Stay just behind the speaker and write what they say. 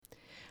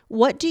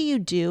What do you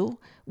do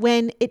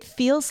when it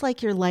feels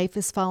like your life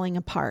is falling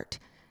apart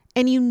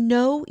and you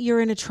know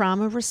you're in a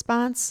trauma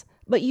response,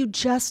 but you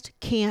just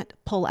can't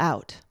pull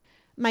out?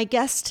 My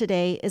guest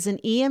today is an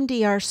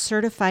EMDR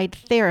certified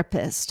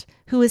therapist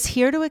who is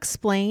here to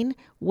explain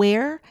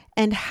where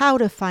and how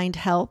to find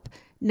help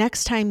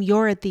next time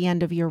you're at the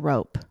end of your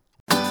rope.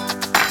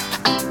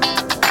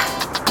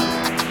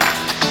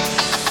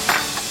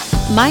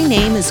 My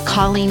name is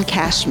Colleen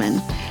Cashman.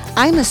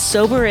 I'm a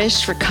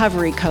sober-ish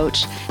recovery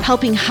coach,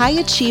 helping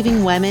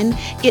high-achieving women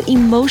get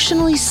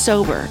emotionally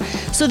sober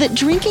so that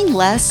drinking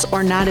less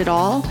or not at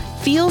all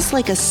feels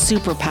like a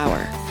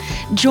superpower.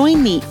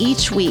 Join me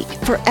each week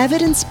for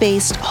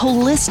evidence-based,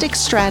 holistic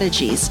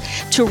strategies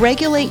to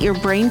regulate your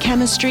brain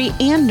chemistry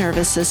and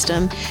nervous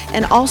system,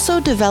 and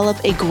also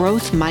develop a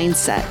growth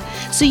mindset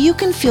so you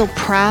can feel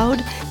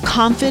proud,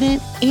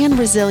 confident, and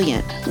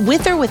resilient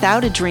with or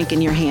without a drink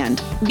in your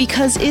hand,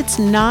 because it's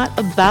not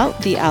about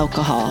the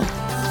alcohol.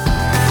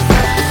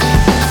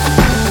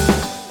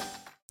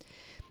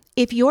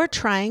 If you're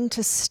trying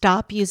to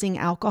stop using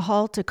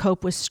alcohol to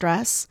cope with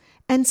stress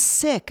and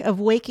sick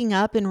of waking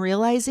up and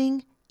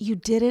realizing you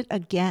did it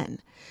again,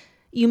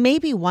 you may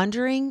be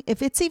wondering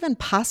if it's even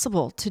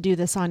possible to do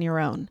this on your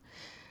own.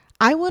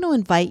 I want to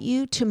invite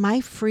you to my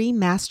free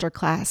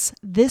masterclass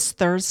this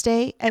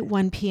Thursday at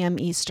 1 p.m.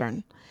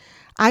 Eastern.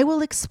 I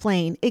will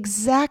explain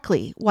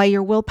exactly why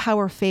your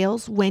willpower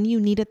fails when you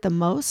need it the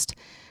most,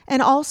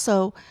 and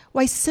also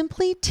why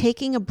simply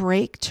taking a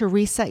break to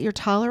reset your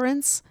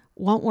tolerance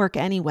won't work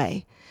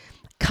anyway.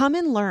 Come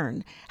and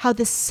learn how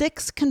the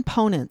 6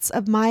 components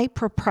of my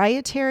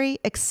proprietary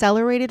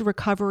accelerated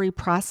recovery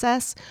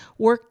process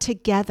work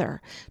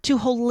together to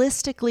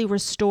holistically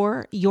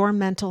restore your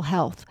mental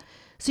health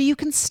so you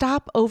can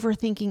stop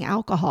overthinking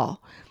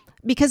alcohol.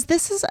 Because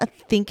this is a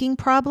thinking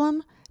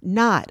problem,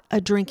 not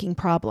a drinking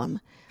problem.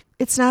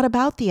 It's not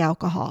about the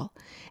alcohol.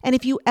 And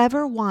if you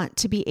ever want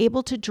to be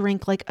able to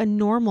drink like a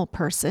normal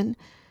person,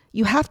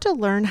 you have to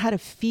learn how to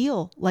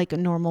feel like a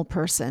normal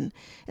person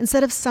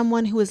instead of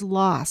someone who is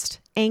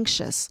lost,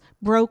 anxious,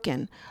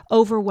 broken,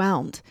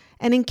 overwhelmed,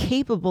 and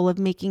incapable of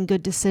making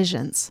good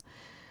decisions.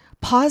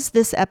 Pause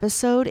this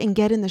episode and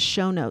get in the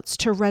show notes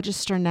to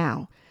register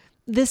now.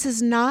 This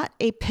is not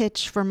a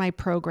pitch for my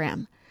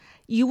program.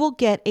 You will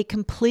get a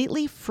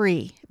completely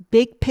free,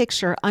 big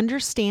picture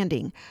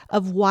understanding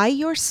of why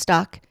you're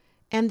stuck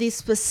and the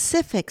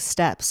specific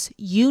steps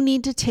you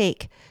need to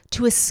take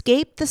to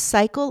escape the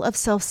cycle of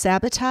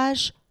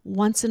self-sabotage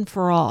once and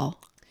for all.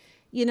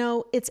 You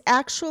know, it's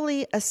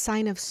actually a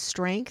sign of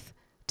strength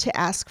to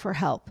ask for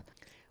help.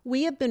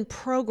 We have been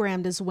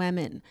programmed as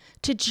women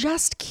to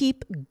just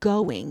keep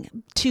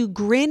going, to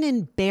grin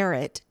and bear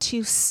it,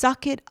 to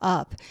suck it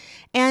up.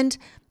 And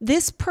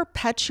this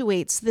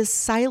perpetuates this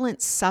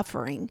silent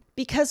suffering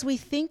because we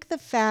think the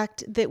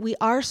fact that we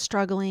are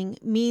struggling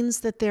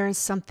means that there is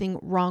something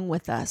wrong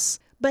with us.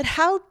 But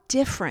how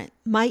different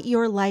might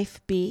your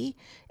life be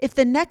if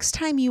the next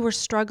time you were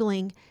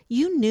struggling,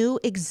 you knew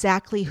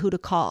exactly who to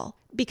call?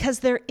 Because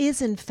there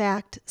is, in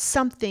fact,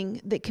 something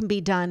that can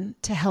be done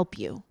to help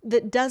you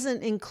that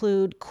doesn't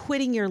include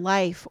quitting your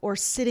life or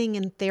sitting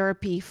in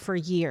therapy for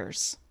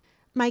years.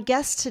 My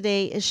guest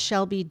today is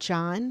Shelby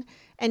John,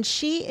 and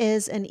she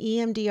is an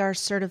EMDR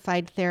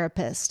certified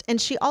therapist, and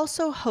she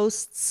also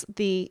hosts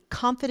the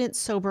Confident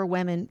Sober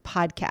Women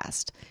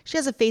podcast. She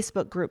has a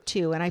Facebook group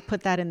too, and I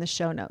put that in the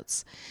show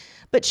notes.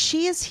 But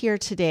she is here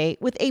today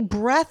with a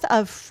breath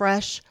of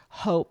fresh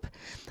hope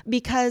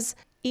because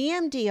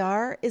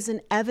EMDR is an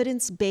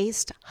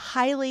evidence-based,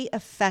 highly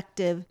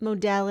effective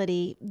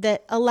modality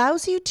that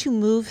allows you to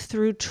move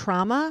through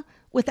trauma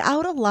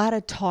without a lot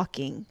of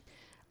talking.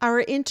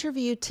 Our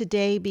interview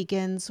today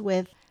begins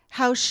with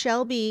how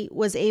Shelby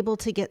was able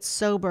to get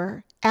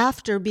sober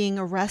after being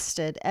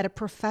arrested at a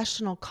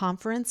professional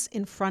conference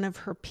in front of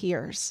her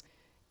peers.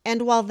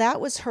 And while that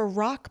was her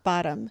rock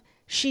bottom,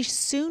 she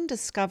soon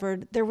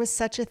discovered there was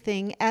such a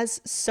thing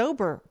as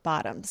sober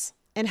bottoms,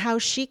 and how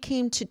she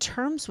came to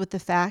terms with the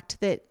fact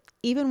that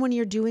even when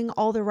you're doing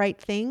all the right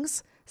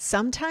things,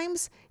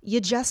 sometimes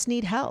you just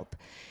need help.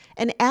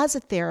 And as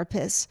a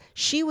therapist,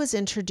 she was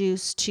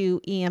introduced to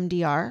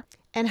EMDR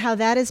and how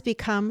that has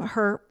become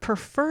her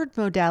preferred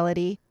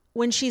modality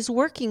when she's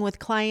working with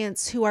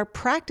clients who are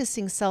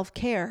practicing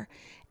self-care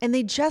and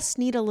they just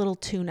need a little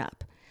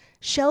tune-up.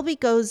 Shelby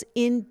goes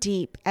in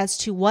deep as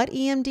to what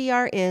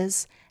EMDR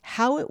is,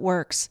 how it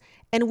works,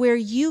 and where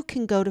you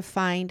can go to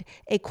find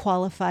a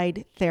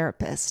qualified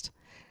therapist.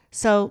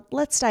 So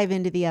let's dive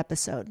into the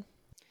episode.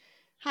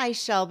 Hi,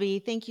 Shelby.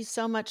 Thank you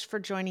so much for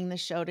joining the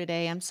show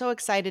today. I'm so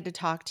excited to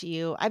talk to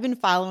you. I've been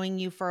following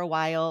you for a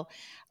while.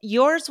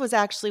 Yours was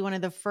actually one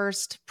of the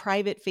first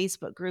private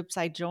Facebook groups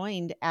I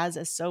joined as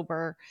a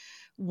sober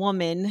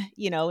woman,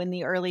 in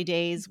the early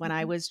days when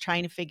I was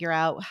trying to figure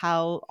out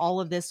how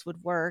all of this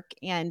would work.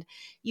 And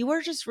you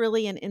were just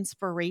really an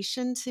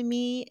inspiration to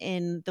me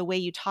in the way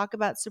you talk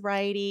about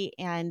sobriety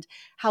and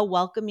how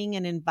welcoming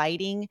and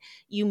inviting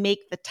you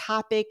make the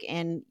topic,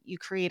 and you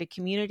create a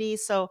community.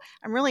 So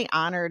I'm really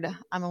honored.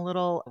 I'm a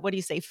little, what do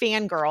you say,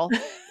 fangirl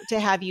to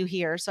have you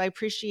here. So I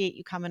appreciate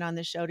you coming on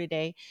the show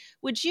today.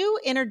 Would you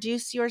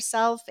introduce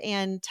yourself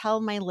and tell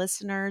my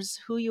listeners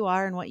who you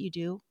are and what you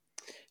do?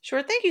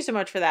 Sure. Thank you so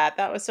much for that.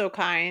 That was so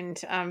kind.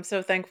 I'm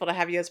so thankful to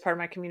have you as part of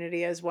my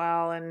community as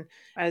well. And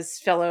as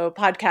fellow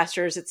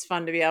podcasters, it's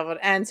fun to be able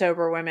to, and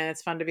sober women,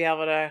 it's fun to be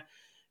able to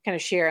kind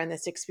of share in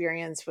this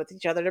experience with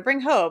each other to bring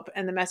hope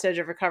and the message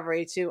of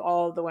recovery to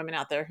all the women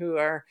out there who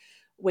are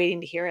waiting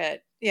to hear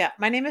it. Yeah.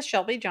 My name is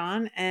Shelby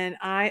John, and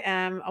I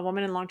am a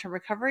woman in long term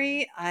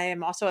recovery. I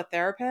am also a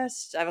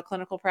therapist. I have a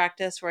clinical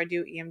practice where I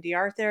do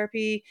EMDR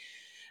therapy.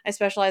 I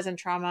specialize in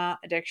trauma,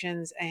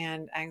 addictions,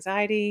 and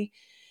anxiety.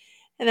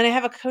 And then I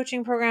have a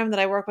coaching program that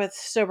I work with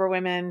sober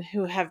women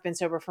who have been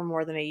sober for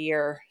more than a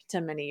year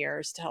to many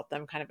years to help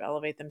them kind of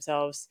elevate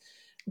themselves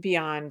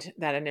beyond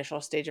that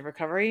initial stage of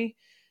recovery.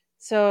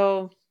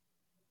 So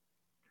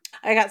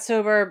I got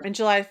sober in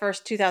July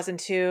 1st,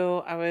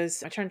 2002.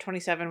 I turned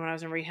 27 when I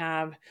was in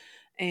rehab,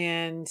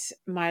 and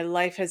my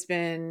life has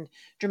been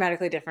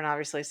dramatically different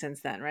obviously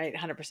since then, right?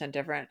 100%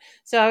 different.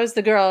 So I was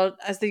the girl,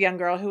 as the young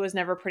girl, who was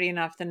never pretty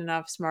enough, thin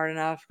enough, smart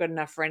enough, good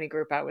enough for any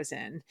group I was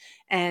in.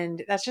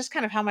 And that's just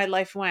kind of how my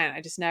life went.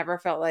 I just never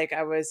felt like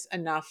I was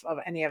enough of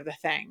any of the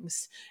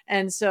things.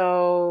 And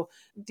so,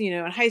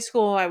 in high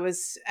school I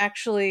was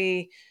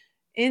actually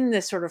in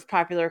this sort of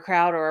popular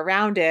crowd or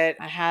around it.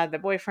 I had the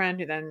boyfriend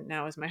who then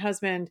now is my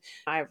husband.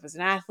 I was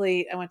an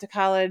athlete. I went to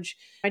college.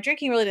 My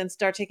drinking really didn't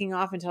start taking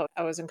off until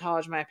I was in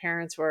college. My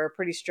parents were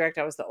pretty strict.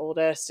 I was the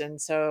oldest. And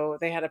so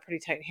they had a pretty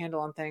tight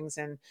handle on things.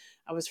 And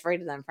I was afraid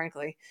of them,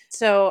 frankly.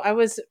 So I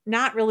was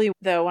not really,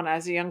 though, when I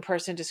was a young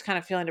person, just kind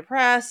of feeling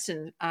depressed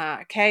and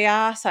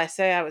chaos. I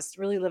say I was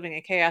really living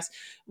in chaos.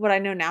 What I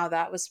know now,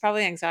 that was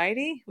probably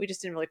anxiety. We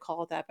just didn't really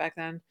call it that back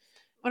then.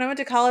 When I went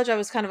to college, I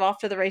was kind of off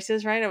to the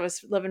races, right? I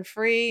was living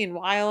free and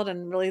wild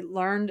and really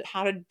learned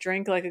how to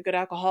drink like a good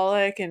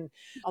alcoholic and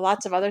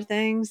lots of other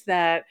things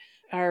that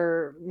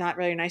are not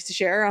really nice to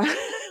share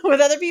with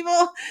other people.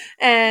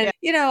 Yeah.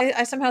 And,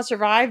 I somehow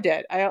survived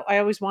it. I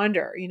always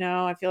wonder,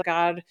 I feel like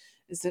God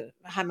is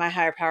my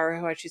higher power,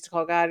 who I choose to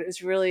call God,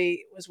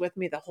 was with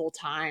me the whole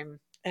time.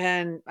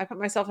 And I put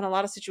myself in a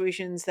lot of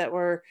situations that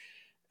were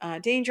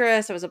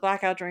dangerous. I was a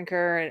blackout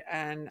drinker,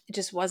 and it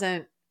just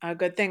wasn't a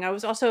good thing. I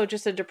was also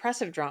just a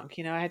depressive drunk.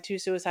 I had two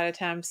suicide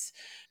attempts,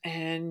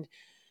 and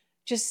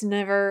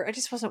I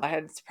just wasn't, I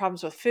had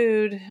problems with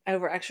food,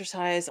 over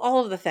exercise,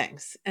 all of the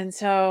things. And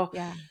so,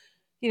 Yeah.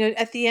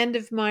 at the end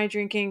of my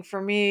drinking,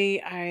 for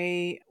me,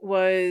 I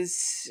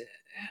was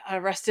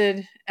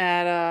arrested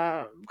at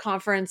a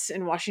conference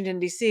in Washington,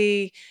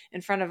 D.C.,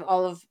 in front of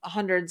all of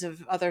hundreds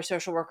of other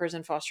social workers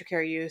and foster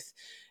care youth.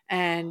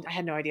 And I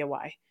had no idea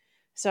why.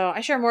 So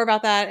I share more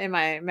about that in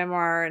my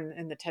memoir and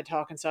in the TED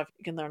Talk and stuff.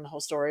 You can learn the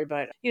whole story.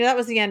 But, that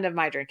was the end of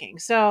my drinking.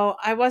 So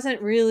I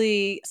wasn't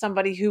really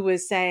somebody who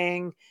was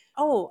saying,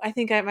 oh, I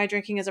think my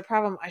drinking is a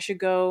problem. I should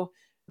go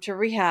to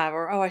rehab,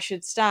 or, oh, I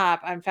should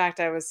stop. In fact,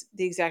 I was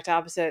the exact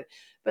opposite.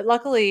 But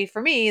luckily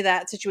for me,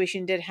 that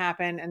situation did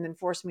happen and then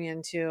forced me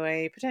into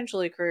a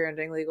potentially career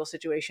ending legal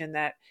situation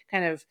that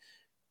kind of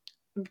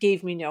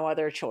gave me no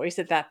other choice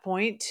at that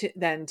point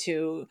than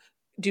to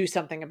do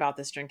something about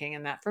this drinking.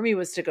 And that for me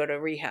was to go to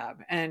rehab.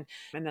 And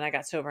then I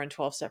got sober in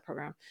 12-step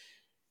program.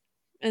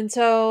 And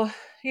so,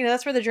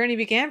 that's where the journey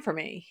began for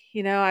me.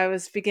 I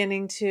was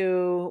beginning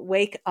to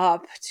wake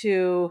up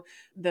to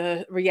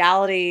the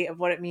reality of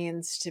what it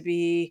means to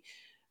be,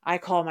 I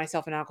call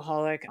myself an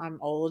alcoholic. I'm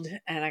old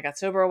and I got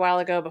sober a while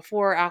ago,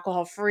 before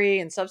alcohol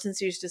free and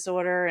substance use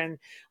disorder and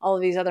all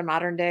of these other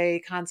modern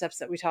day concepts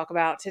that we talk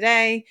about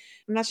today.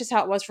 And that's just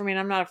how it was for me.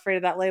 And I'm not afraid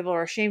of that label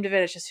or ashamed of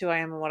it. It's just who I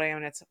am and what I am.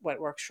 And it's what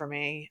works for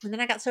me. And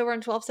then I got sober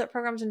in 12-step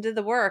programs and did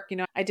the work.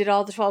 I did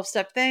all the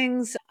 12-step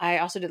things. I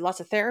also did lots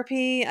of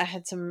therapy. I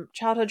had some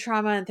childhood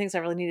trauma and things I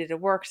really needed to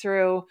work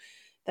through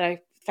that I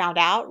found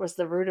out was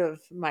the root of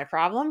my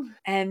problem.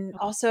 And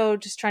also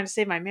just trying to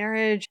save my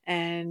marriage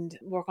and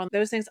work on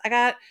those things. I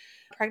got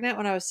pregnant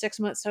when I was 6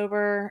 months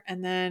sober.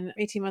 And then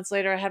 18 months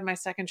later, I had my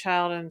second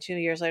child. And 2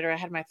 years later, I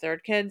had my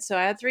third kid. So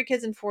I had 3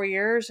 kids in 4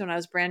 years when I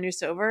was brand new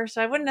sober.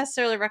 So I wouldn't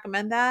necessarily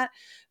recommend that,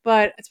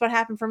 but it's what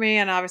happened for me.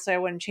 And obviously, I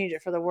wouldn't change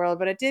it for the world.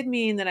 But it did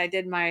mean that I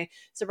did my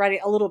sobriety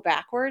a little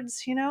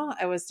backwards.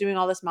 I was doing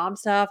all this mom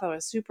stuff. I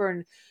was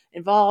super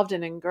involved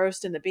and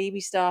engrossed in the baby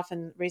stuff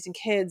and raising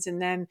kids.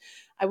 And then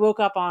I woke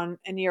up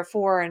in year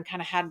 4 and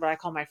kind of had what I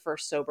call my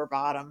first sober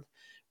bottom,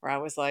 where I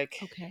was like,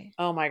 Okay.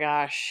 oh my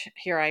gosh,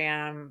 here I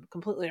am,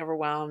 completely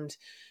overwhelmed,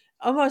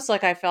 almost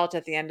like I felt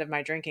at the end of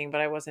my drinking,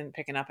 but I wasn't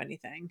picking up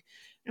anything.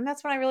 And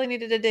that's when I really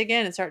needed to dig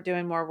in and start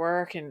doing more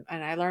work. And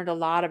I learned a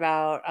lot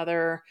about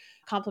other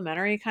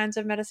complementary kinds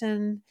of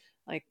medicine,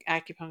 like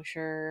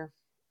acupuncture,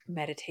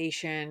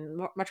 meditation,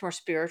 much more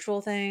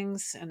spiritual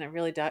things. And I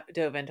really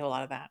dove into a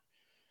lot of that.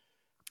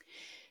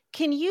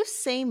 Can you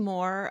say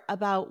more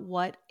about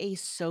what a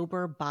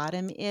sober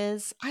bottom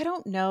is? I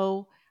don't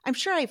know. I'm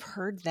sure I've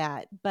heard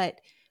that,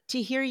 but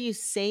to hear you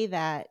say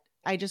that,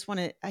 I just want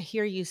to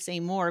hear you say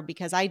more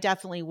because I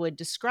definitely would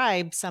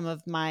describe some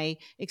of my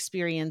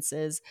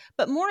experiences,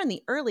 but more in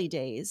the early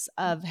days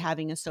of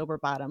having a sober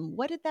bottom.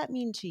 What did that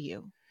mean to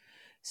you?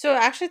 So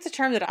actually it's a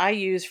term that I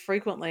use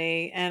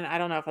frequently, and I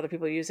don't know if other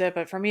people use it,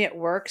 but for me it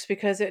works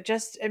because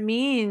it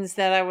means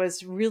that I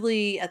was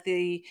really at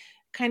the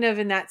kind of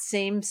in that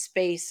same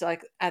space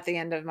like at the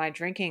end of my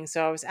drinking.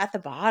 So I was at the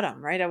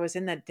bottom, right? I was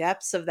in the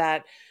depths of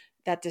that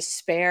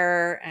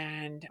despair,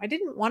 and I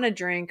didn't want to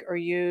drink or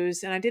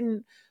use, and I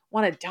didn't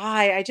want to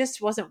die. I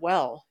just wasn't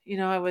well.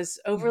 I was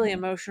overly Mhm.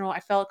 emotional. I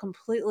felt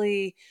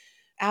completely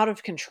out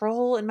of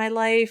control in my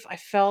life. I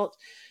felt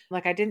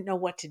like I didn't know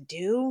what to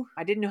do.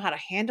 I didn't know how to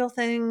handle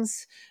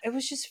things. It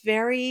was just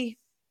very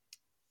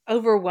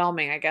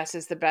overwhelming, I guess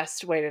is the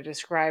best way to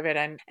describe it.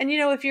 And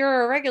if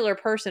you're a regular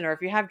person or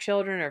if you have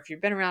children or if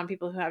you've been around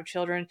people who have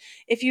children,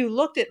 if you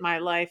looked at my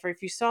life or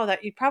if you saw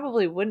that, you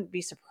probably wouldn't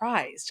be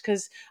surprised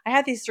cuz I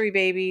had these 3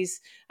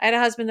 babies. I had a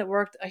husband that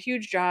worked a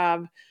huge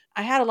job.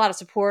 I had a lot of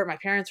support. My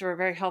parents were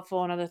very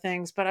helpful and other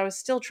things, but I was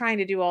still trying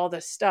to do all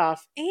this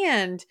stuff,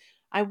 and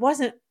I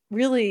wasn't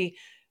really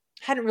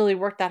hadn't really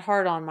worked that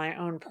hard on my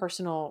own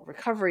personal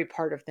recovery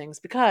part of things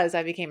because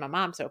I became a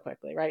mom so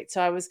quickly, right?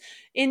 So I was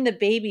in the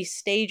baby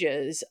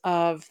stages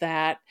of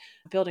that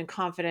building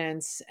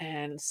confidence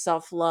and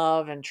self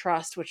love and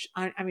trust, which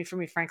I mean, for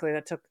me, frankly,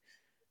 that took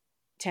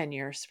 10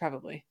 years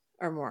probably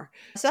or more.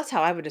 So that's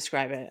how I would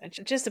describe it.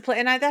 Just to play.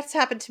 And that's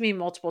happened to me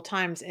multiple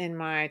times in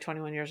my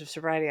 21 years of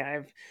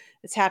sobriety.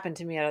 It's happened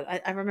to me.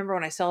 I remember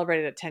when I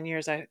celebrated at 10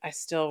 years, I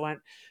still went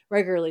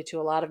regularly to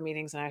a lot of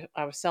meetings, and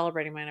I was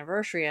celebrating my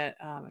anniversary at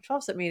a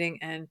 12-step meeting,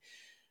 and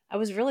I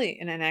was really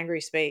in an angry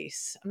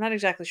space. I'm not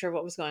exactly sure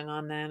what was going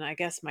on then. I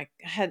guess I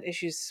had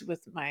issues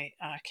with my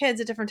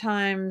kids at different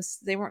times.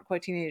 They weren't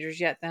quite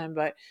teenagers yet then,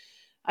 but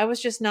I was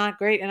just not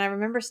great. And I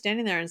remember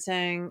standing there and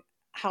saying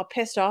how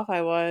pissed off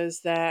I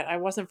was that I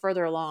wasn't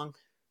further along.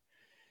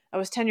 I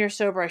was 10 years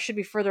sober. I should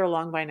be further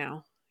along by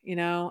now,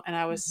 and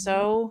I was Mhm.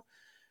 so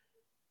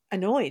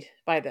annoyed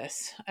by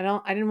this. I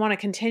didn't want to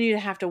continue to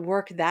have to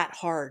work that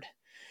hard.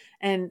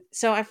 And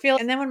so I feel,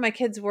 and then when my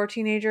kids were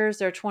teenagers,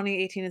 they're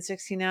 20, 18, and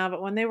 16 now,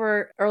 but when they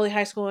were early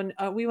high school, and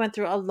we went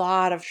through a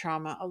lot of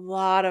trauma, a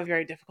lot of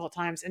very difficult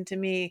times. And to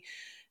me,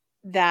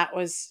 that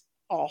was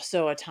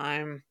also a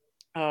time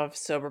of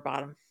sober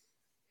bottom.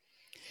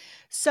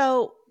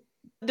 So,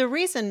 the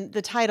reason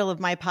the title of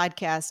my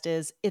podcast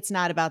is It's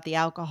Not About the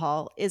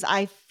Alcohol is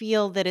I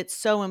feel that it's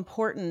so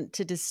important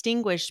to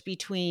distinguish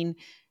between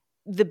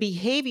the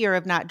behavior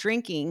of not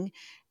drinking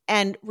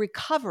and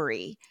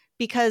recovery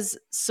because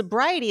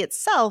sobriety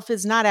itself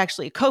is not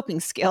actually a coping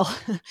skill.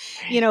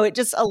 It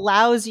just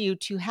allows you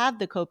to have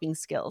the coping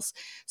skills.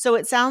 So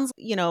it sounds,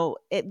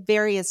 at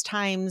various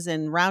times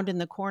and rounding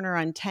the corner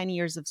on 10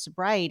 years of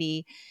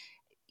sobriety,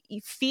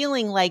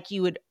 feeling like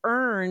you had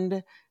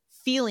earned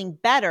feeling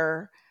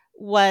better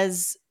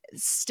was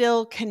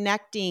still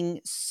connecting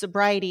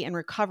sobriety and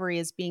recovery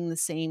as being the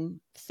same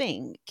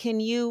thing. Can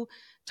you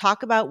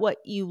talk about what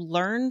you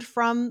learned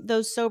from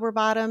those sober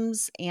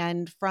bottoms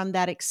and from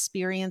that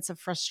experience of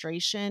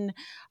frustration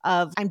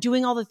of I'm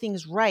doing all the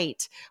things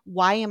right,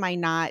 why am I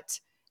not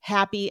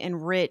happy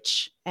and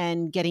rich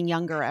and getting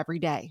younger every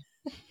day?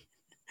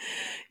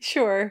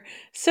 Sure.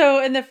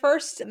 So in the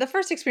first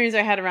experience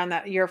I had around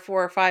that year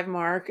 4 or 5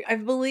 mark, I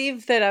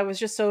believe that I was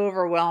just so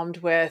overwhelmed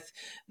with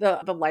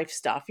the life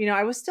stuff.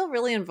 I was still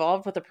really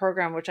involved with the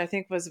program, which I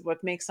think was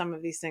what makes some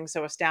of these things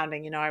so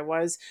astounding. I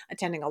was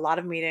attending a lot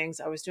of meetings,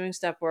 I was doing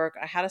step work,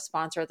 I had a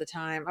sponsor at the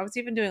time, I was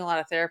even doing a lot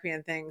of therapy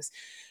and things.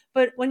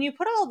 But when you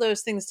put all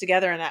those things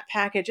together in that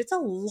package, it's a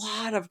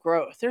lot of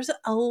growth. There's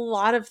a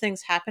lot of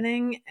things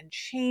happening and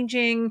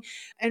changing,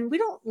 and we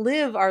don't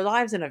live our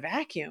lives in a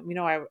vacuum.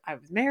 I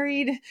was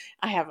married,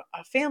 I have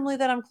a family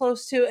that I'm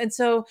close to. And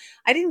so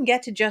I didn't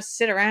get to just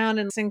sit around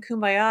and sing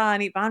kumbaya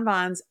and eat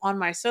bonbons on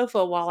my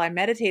sofa while I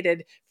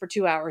meditated for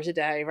 2 hours a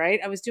day, right?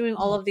 I was doing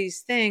all of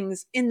these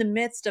things in the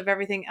midst of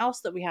everything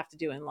else that we have to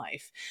do in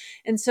life.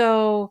 And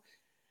so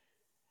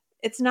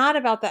it's not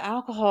about the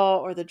alcohol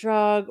or the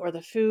drug or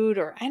the food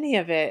or any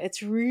of it.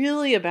 It's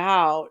really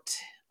about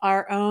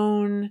our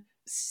own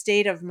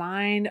state of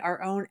mind,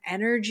 our own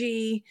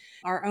energy,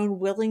 our own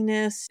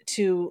willingness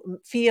to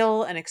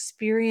feel and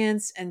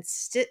experience and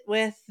sit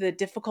with the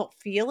difficult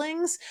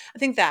feelings. I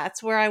think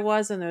that's where I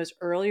was in those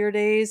earlier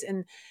days.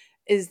 And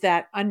is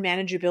that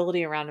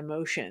unmanageability around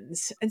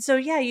emotions. And so,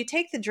 yeah, you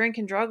take the drink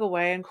and drug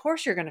away, and of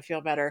course you're going to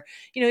feel better.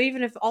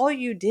 Even if all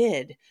you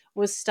did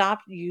was stop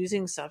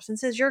using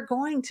substances, you're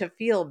going to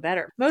feel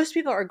better. Most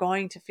people are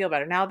going to feel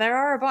better. Now, there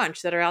are a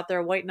bunch that are out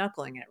there white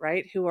knuckling it,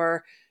 right? Who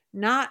are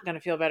not going to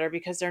feel better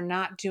because they're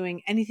not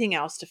doing anything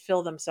else to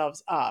fill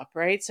themselves up,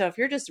 right? So if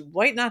you're just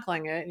white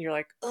knuckling it and you're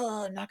like,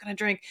 oh, I'm not going to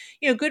drink,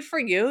 good for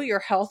you.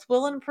 Your health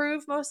will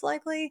improve most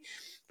likely,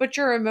 but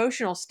your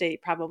emotional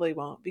state probably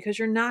won't because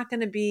you're not going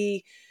to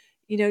be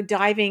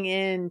diving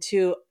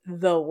into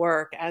the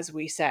work, as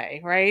we say,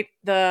 right?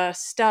 The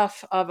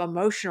stuff of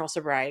emotional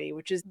sobriety,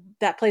 which is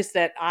that place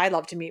that I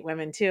love to meet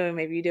women too, and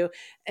maybe you do,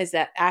 is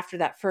that after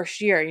that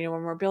first year,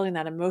 when we're building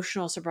that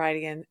emotional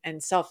sobriety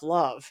and self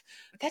love,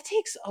 that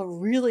takes a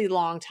really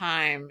long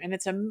time. And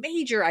it's a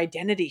major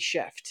identity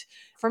shift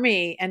for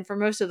me and for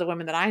most of the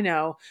women that I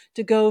know,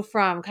 to go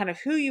from kind of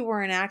who you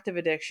were in active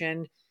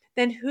addiction,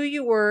 then who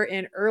you were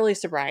in early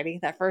sobriety,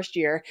 that first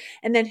year,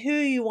 and then who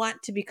you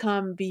want to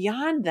become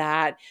beyond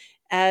that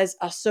as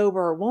a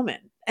sober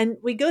woman. And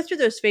we go through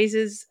those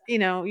phases,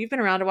 you've been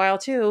around a while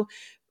too,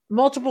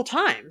 multiple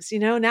times.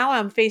 Now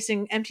I'm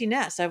facing empty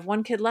nest. I have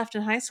one kid left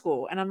in high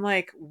school, and I'm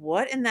like,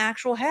 what in the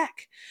actual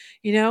heck?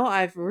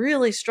 I've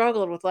really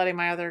struggled with letting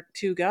my other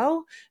two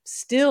go,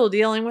 still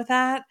dealing with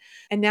that.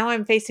 And now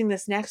I'm facing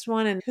this next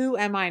one. And who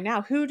am I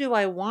now? Who do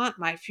I want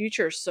my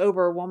future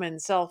sober woman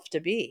self to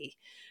be?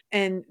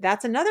 And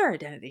that's another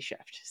identity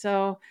shift.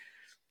 So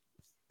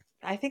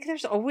I think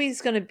there's always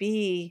going to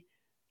be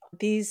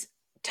these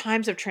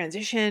times of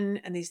transition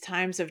and these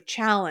times of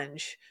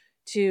challenge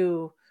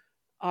to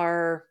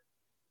our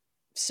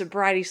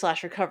sobriety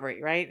slash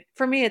recovery, right?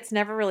 For me, it's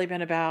never really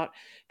been about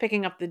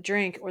picking up the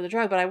drink or the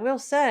drug, but I will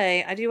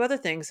say I do other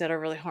things that are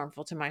really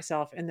harmful to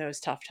myself in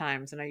those tough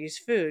times. And I use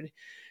food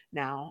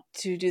now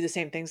to do the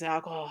same things that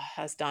alcohol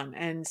has done.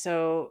 And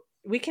so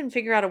we can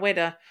figure out a way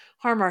to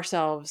harm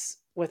ourselves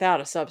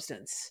without a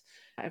substance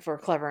if we're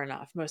clever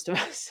enough, most of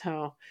us.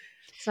 So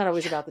it's not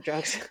always about the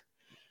drugs.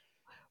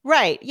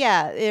 Right.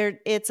 Yeah.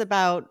 It's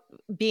about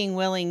being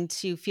willing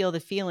to feel the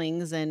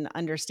feelings and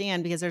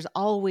understand, because there's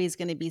always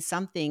going to be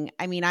something.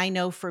 I mean, I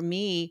know for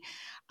me,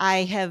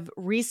 I have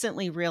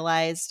recently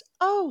realized,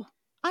 oh,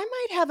 I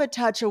might have a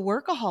touch of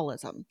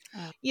workaholism.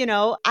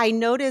 Oh, I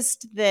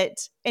noticed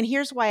that, and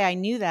here's why I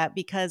knew that,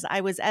 because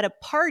I was at a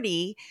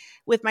party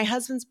with my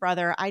husband's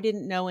brother. I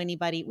didn't know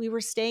anybody. We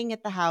were staying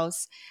at the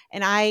house,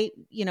 and I,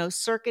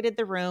 circuited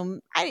the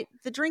room.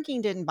 The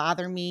drinking didn't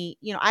bother me.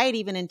 I had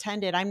even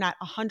intended, I'm not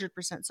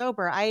 100%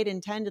 sober. I had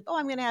intended, oh,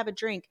 I'm going to have a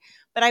drink,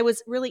 but I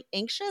was really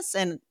anxious,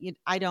 and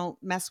I don't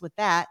mess with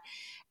that.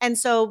 And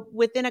so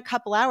within a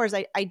couple hours,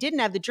 I didn't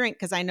have the drink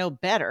because I know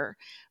better,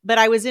 but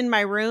I was in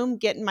my room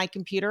getting my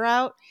computer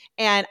out,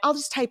 and I'll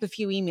just type a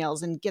few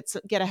emails and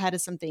get ahead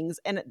of some things.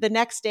 And the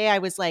next day I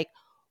was like,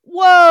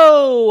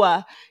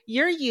 whoa,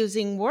 you're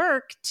using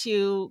work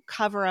to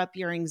cover up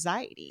your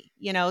anxiety,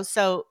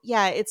 So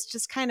yeah, it's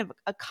just kind of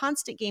a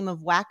constant game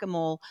of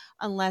whack-a-mole,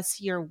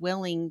 unless you're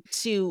willing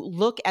to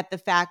look at the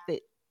fact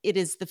that it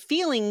is the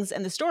feelings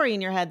and the story in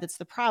your head that's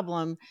the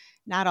problem,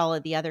 not all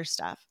of the other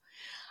stuff.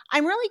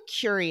 I'm really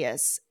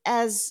curious,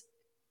 as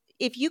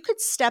if you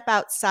could step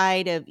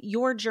outside of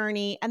your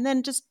journey and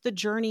then just the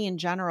journey in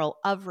general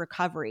of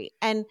recovery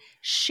and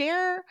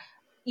share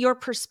your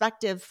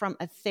perspective from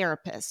a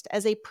therapist,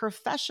 as a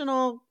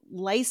professional,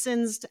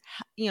 licensed,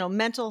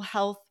 mental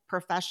health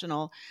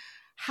professional.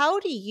 How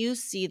do you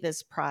see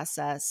this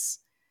process?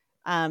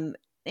 Um,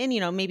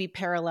 and maybe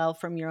parallel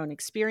from your own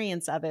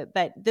experience of it,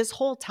 but this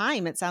whole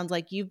time it sounds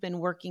like you've been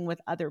working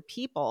with other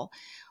people.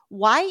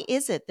 Why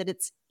is it that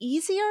it's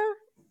easier,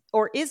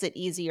 or is it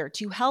easier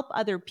to help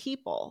other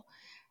people?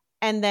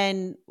 And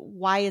then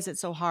why is it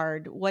so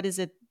hard? What is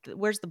it?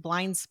 Where's the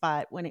blind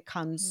spot when it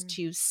comes mm,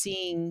 to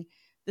seeing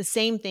the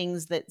same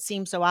things that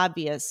seem so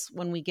obvious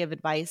when we give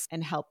advice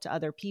and help to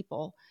other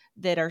people,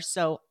 that are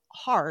so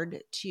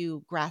hard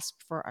to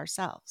grasp for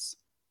ourselves?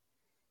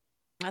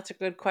 that's a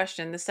good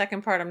question. The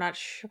second part, I'm not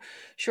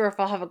sure if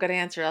I'll have a good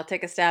answer. I'll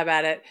take a stab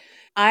at it.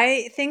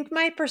 I think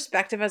my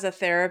perspective as a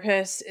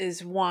therapist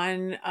is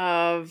one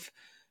of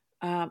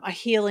a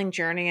healing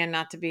journey, and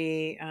not to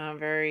be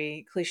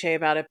very cliche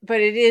about it, but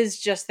it is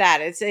just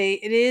that. It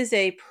is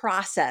a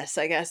process,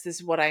 I guess,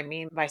 is what I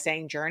mean by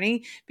saying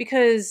journey,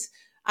 because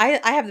I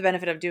have the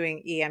benefit of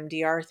doing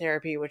EMDR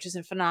therapy, which is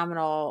a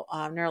phenomenal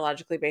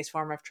neurologically based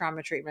form of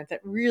trauma treatment that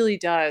really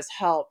does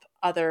help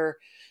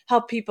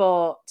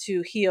people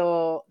to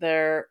heal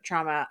their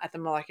trauma at the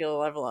molecular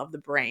level of the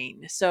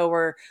brain. So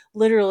we're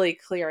literally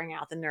clearing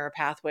out the neural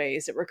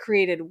pathways that were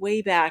created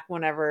way back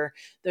whenever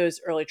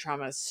those early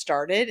traumas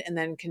started, and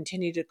then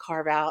continue to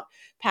carve out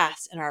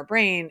paths in our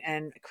brain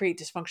and create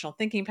dysfunctional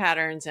thinking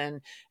patterns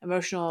and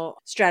emotional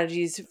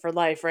strategies for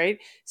life, right?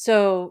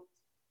 So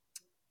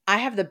I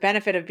have the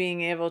benefit of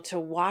being able to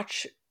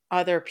watch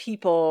other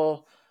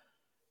people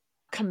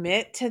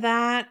commit to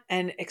that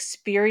and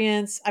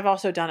experience. I've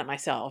also done it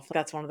myself.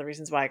 That's one of the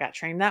reasons why I got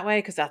trained that way,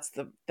 because that's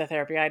the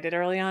therapy I did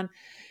early on.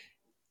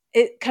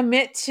 It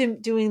commit to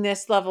doing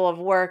this level of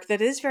work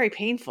that is very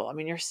painful. I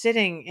mean, you're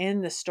sitting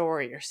in the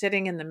story, you're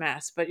sitting in the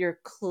mess, but you're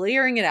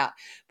clearing it out.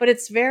 But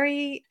it's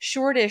very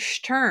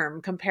shortish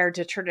term compared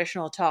to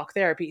traditional talk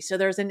therapy. So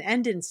there's an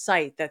end in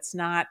sight that's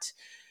not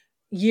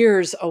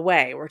years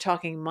away. We're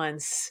talking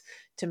months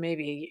to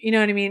maybe, you know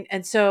what I mean?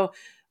 And so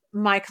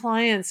my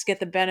clients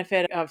get the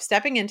benefit of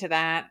stepping into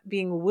that,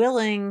 being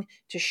willing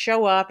to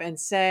show up and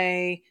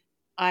say,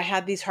 I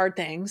had these hard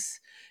things,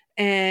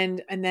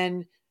 and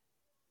then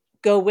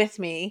go with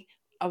me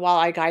while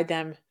I guide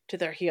them to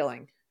their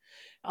healing.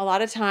 A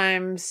lot of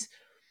times,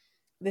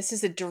 this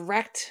is a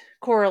direct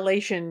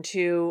correlation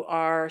to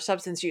our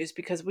substance use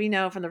because we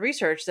know from the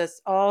research that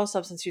all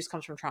substance use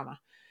comes from trauma,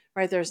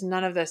 right? There's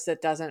none of this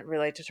that doesn't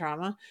relate to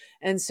trauma.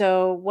 And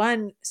so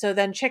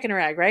then chicken or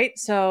egg, right?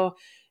 So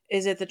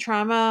is it the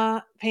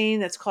trauma pain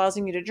that's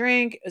causing you to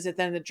drink? Is it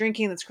then the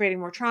drinking that's creating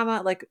more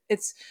trauma? Like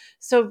it's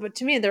so, but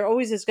to me, there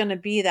always is going to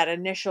be that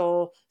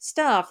initial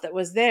stuff that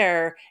was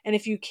there. And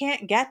if you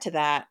can't get to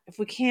that, if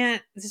we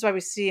can't, this is why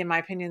we see, in my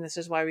opinion, this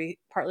is why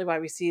partly why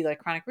we see like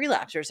chronic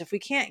relapsers. If we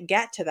can't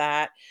get to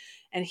that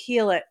and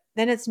heal it,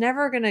 then it's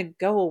never going to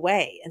go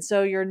away. And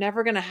so you're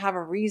never going to have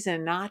a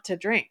reason not to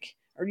drink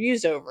or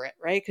use over it,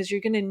 right? Because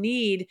you're going to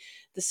need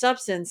the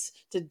substance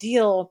to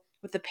deal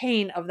with the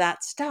pain of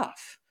that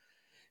stuff.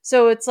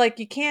 So it's like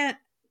you can't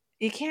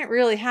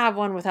really have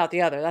one without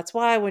the other. That's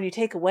why when you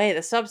take away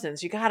the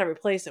substance, you got to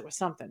replace it with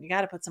something. You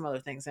got to put some other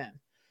things in.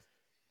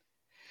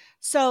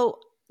 So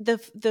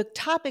the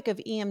topic of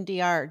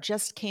EMDR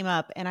just came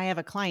up, and I have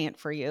a client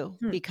for you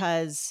Hmm.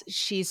 because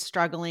she's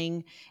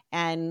struggling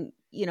and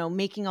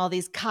making all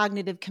these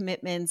cognitive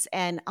commitments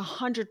and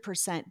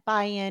 100%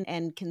 buy-in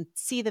and can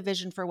see the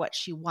vision for what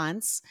she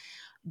wants,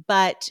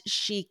 but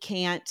she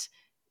can't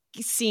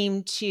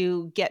seem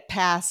to get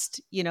past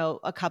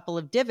a couple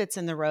of divots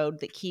in the road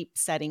that keep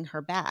setting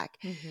her back.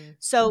 Hmm.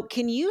 So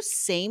can you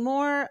say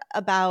more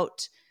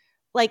about,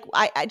 like,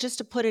 I just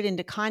to put it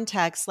into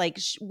context, like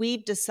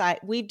we've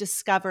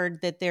discovered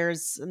that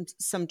there's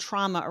some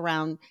trauma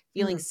around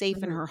feeling safe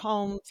in Hmm. her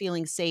home,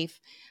 feeling safe,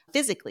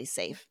 physically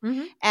safe.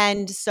 Hmm.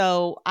 And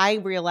so I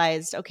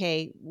realized,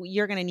 okay,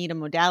 you're going to need a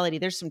modality.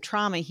 There's some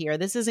trauma here.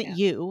 This isn't Yeah.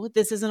 you.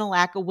 This isn't a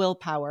lack of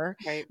willpower.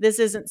 Right. This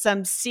isn't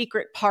some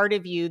secret part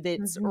of you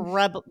that's Hmm.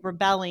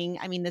 rebelling.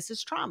 I mean, this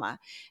is trauma.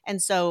 And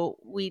so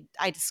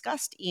I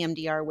discussed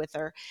EMDR with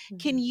her.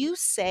 Can Hmm. you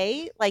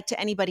say, like, to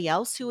anybody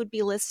else who would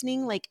be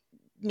listening, like,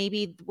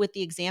 maybe with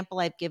the example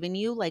I've given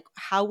you, like,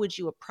 how would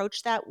you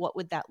approach that? What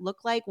would that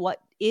look like? What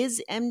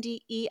is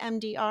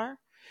EMDR?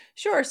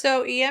 Sure.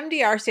 So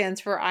EMDR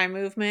stands for eye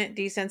movement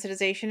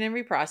desensitization and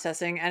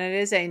reprocessing, and it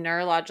is a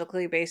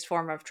neurologically based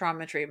form of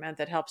trauma treatment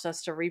that helps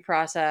us to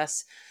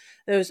reprocess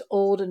those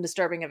old and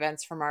disturbing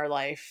events from our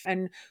life.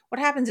 And what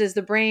happens is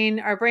our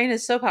brain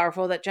is so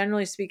powerful that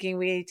generally speaking,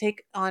 we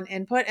take on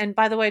input. And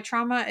by the way,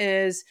 trauma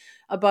is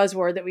a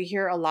buzzword that we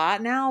hear a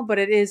lot now, but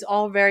it is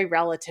all very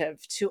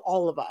relative to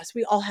all of us.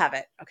 We all have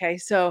it. Okay.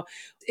 So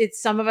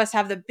it's some of us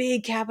have the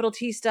big capital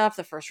T stuff,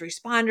 the first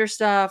responder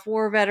stuff,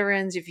 war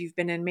veterans, if you've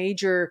been in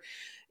major,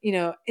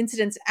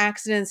 incidents,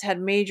 accidents, had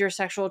major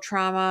sexual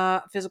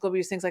trauma, physical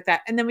abuse, things like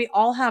that. And then we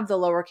all have the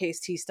lowercase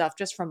t stuff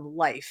just from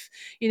life.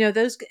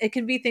 Those, it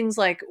can be things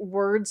like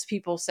words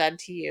people said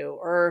to you,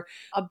 or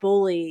a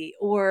bully,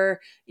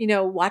 or,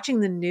 watching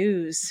the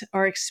news,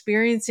 or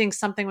experiencing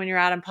something when you're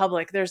out in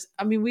public.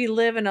 We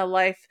live in a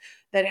life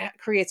that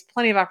creates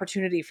plenty of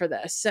opportunity for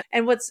this.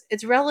 And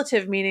it's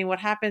relative, meaning what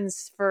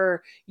happens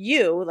for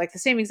you, like the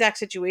same exact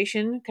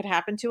situation could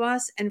happen to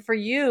us. And for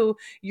you,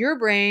 your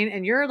brain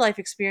and your life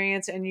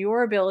experience and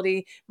your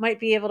ability might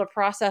be able to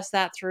process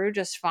that through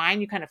just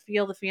fine. You kind of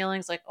feel the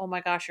feelings like, oh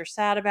my gosh, you're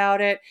sad about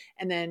it.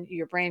 And then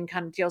your brain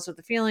kind of deals with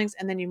the feelings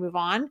and then you move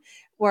on.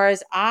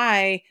 Whereas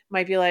I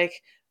might be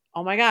like,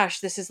 oh my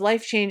gosh, this is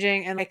life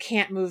changing and I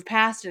can't move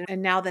past it.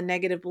 And now the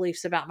negative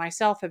beliefs about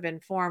myself have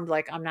been formed,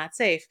 like I'm not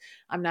safe,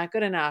 I'm not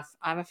good enough,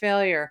 I'm a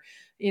failure,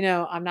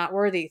 I'm not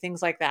worthy,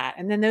 things like that.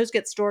 And then those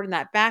get stored in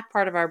that back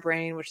part of our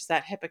brain, which is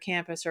that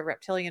hippocampus or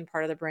reptilian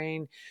part of the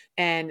brain,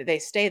 and they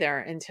stay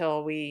there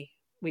until we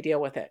deal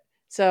with it.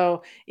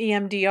 So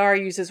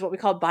EMDR uses what we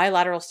call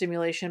bilateral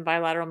stimulation.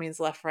 Bilateral means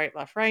left, right,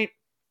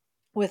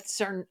 with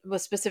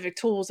specific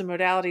tools and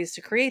modalities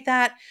to create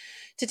that,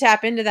 to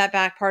tap into that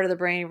back part of the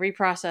brain,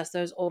 reprocess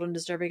those old and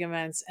disturbing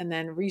events, and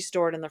then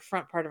restore it in the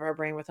front part of our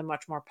brain with a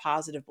much more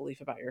positive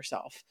belief about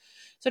yourself.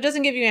 So it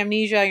doesn't give you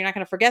amnesia. You're not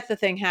going to forget the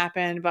thing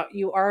happened, but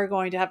you are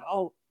going to have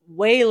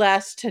way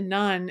less to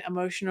none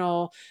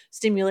emotional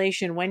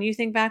stimulation when you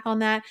think back on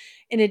that.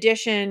 In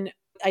addition,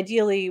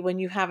 ideally, when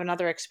you have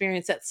another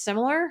experience that's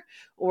similar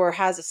or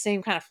has the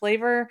same kind of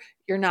flavor,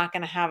 you're not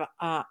going to have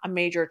a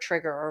major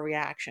trigger or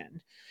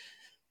reaction.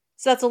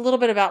 So that's a little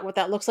bit about what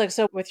that looks like.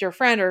 So with your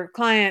friend or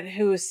client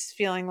who's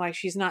feeling like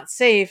she's not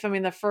safe,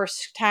 the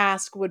first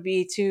task would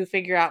be to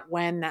figure out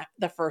when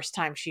the first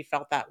time she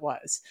felt that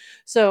was.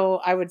 So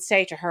I would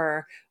say to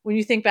her, when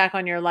you think back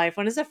on your life,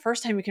 when is the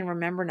first time you can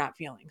remember not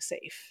feeling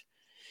safe?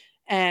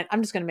 And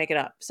I'm just going to make it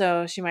up.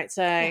 So she might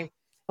Yeah. say,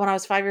 when I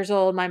was 5 years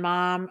old, my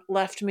mom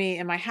left me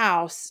in my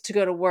house to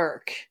go to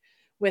work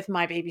with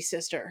my baby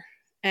sister,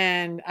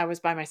 and I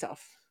was by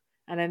myself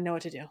and I didn't know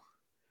what to do.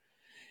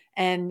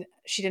 And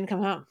she didn't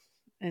come home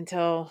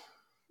until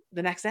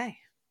the next day.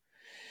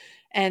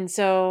 And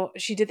so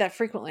she did that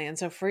frequently. And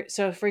so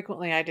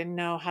frequently I didn't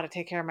know how to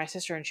take care of my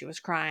sister and she was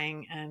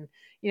crying, and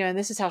and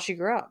this is how she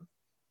grew up.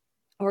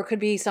 Or it could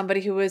be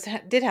somebody who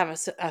did have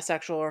a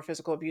sexual or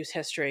physical abuse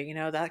history.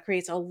 That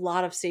creates a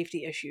lot of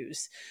safety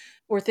issues.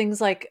 Or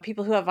things like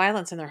people who have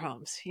violence in their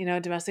homes,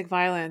 domestic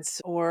violence,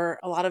 or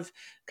a lot of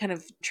kind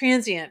of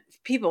transient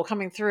people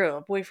coming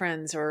through,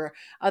 boyfriends or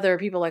other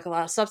people. Like a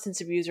lot of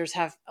substance abusers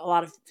have a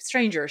lot of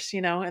strangers,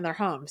 in their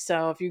homes.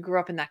 So if you grew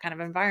up in that kind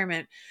of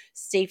environment,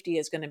 safety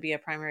is going to be a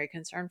primary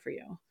concern for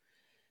you.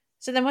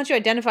 So then once you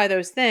identify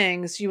those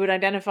things, you would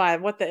identify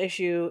what the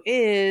issue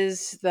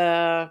is,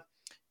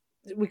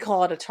 we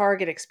call it a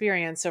target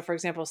experience. So, for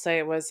example, say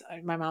it was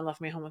my mom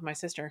left me home with my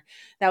sister.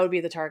 That would be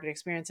the target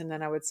experience. And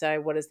then I would say,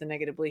 what is the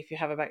negative belief you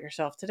have about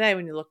yourself today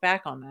when you look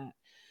back on that?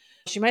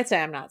 She might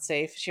say, I'm not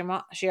safe.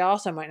 She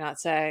also might not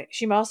say,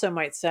 she also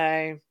might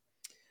say,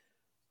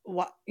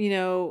 what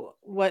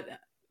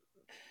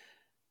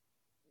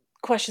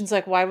questions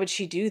like, why would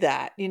she do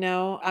that?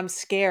 I'm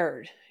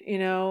scared.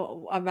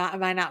 Am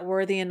I not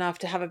worthy enough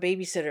to have a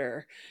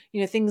babysitter?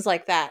 Things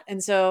like that.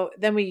 And so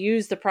then we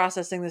use the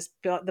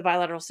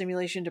bilateral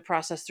stimulation to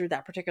process through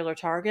that particular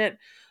target.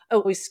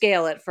 Oh, we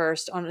scale it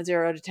first on a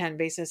 0 to 10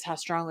 basis. How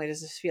strongly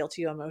does this feel to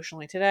you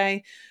emotionally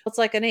today? It's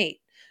like an 8.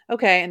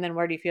 Okay. And then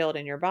where do you feel it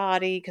in your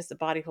body? Because the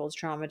body holds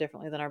trauma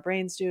differently than our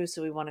brains do.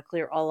 So we want to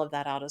clear all of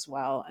that out as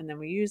well. And then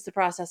we use the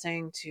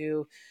processing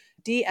to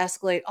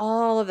de-escalate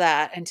all of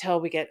that until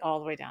we get all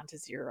the way down to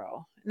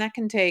 0. And that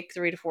can take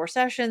 3 to 4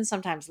 sessions,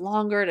 sometimes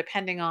longer,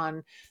 depending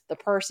on the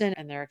person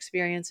and their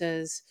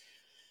experiences.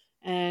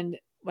 And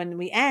when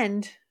we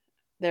end,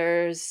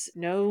 there's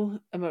no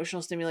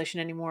emotional stimulation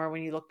anymore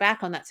when you look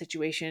back on that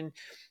situation.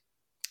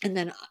 And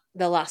then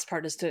the last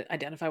part is to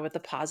identify what the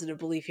positive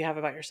belief you have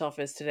about yourself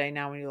is today,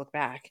 now when you look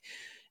back.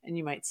 And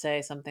you might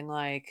say something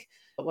like,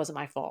 it wasn't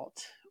my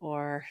fault,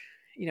 or,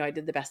 I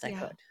did the best I Yeah.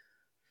 could.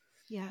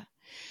 Yeah.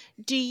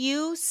 Do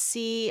you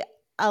see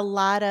a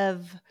lot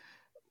of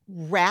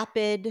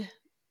rapid,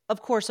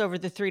 of course, over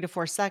the 3 to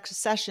 4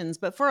 sessions,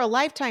 but for a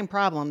lifetime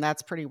problem,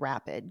 that's pretty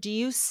rapid. Do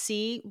you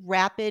see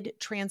rapid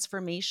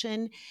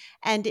transformation?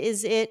 And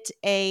is it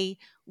a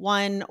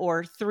 1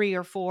 or 3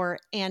 or 4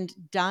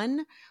 and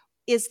done?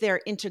 Is there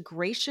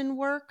integration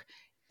work?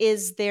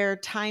 Is there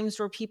times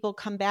where people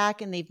come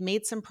back and they've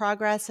made some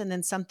progress and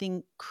then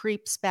something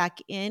creeps back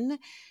in?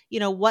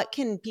 What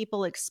can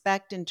people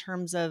expect in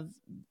terms of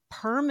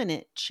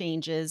permanent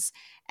changes,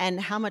 and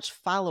how much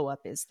follow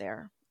up is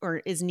there or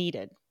is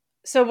needed?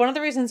 So one of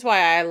the reasons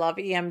why I love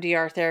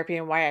EMDR therapy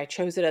and why I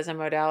chose it as a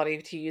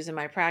modality to use in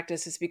my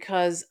practice is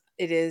because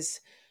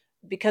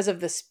of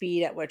the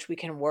speed at which we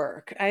can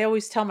work. I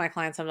always tell my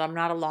clients that I'm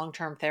not a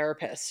long-term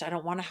therapist. I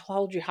don't want to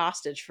hold you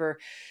hostage for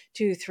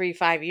 2, 3,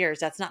 5 years.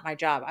 That's not my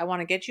job. I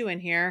want to get you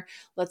in here.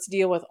 Let's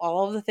deal with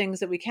all of the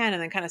things that we can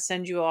and then kind of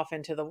send you off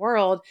into the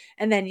world.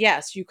 And then,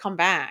 yes, you come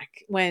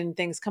back when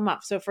things come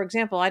up. So, for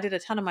example, I did a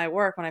ton of my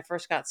work when I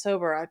first got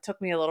sober. It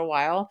took me a little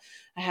while.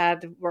 I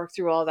had to work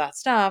through all that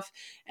stuff.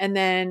 And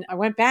then I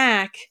went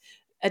back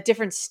at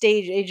different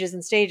ages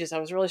and stages. I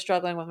was really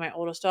struggling with my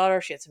oldest daughter.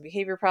 She had some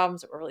behavior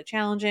problems that were really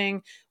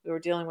challenging. We were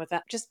dealing with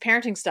that, just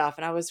parenting stuff.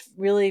 And I was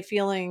really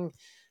feeling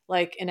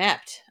like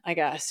inept, I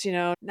guess,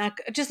 not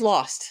just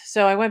lost.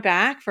 So I went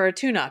back for a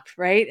tune up,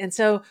 right? And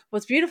so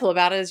what's beautiful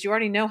about it is you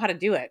already know how to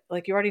do it.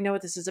 Like you already know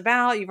what this is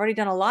about. You've already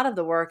done a lot of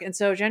the work. And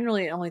so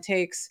generally it only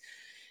takes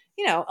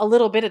a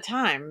little bit of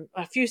time,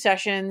 a few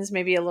sessions,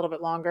 maybe a little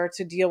bit longer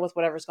to deal with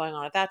whatever's going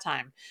on at that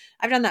time.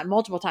 I've done that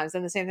multiple times.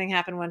 Then the same thing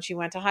happened when she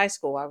went to high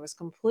school. I was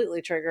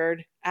completely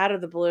triggered out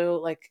of the blue.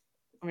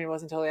 It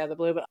wasn't totally out of the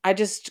blue, but I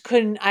just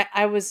couldn't.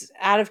 I was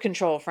out of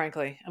control,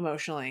 frankly,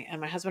 emotionally.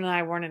 And my husband and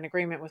I weren't in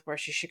agreement with where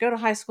she should go to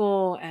high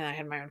school. And I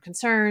had my own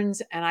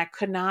concerns and I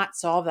could not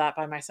solve that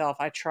by myself.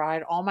 I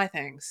tried all my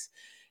things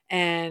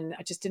and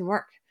it just didn't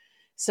work.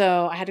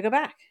 So I had to go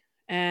back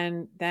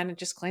and then it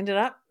just cleaned it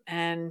up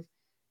and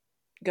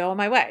go on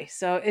my way.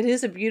 So it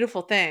is a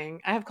beautiful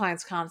thing. I have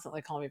clients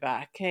constantly call me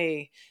back.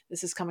 Hey,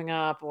 this is coming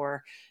up,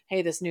 or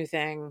hey, this new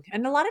thing.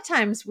 And a lot of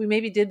times we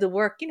maybe did the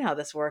work. You know how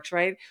this works,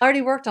 right? I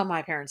already worked on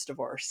my parents'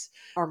 divorce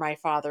or my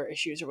father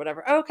issues or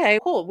whatever. Okay,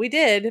 cool. We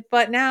did.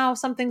 But now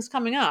something's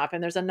coming up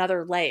and there's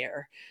another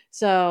layer.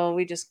 So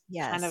we just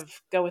kind Yes.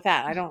 of go with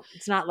that.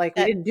 It's not like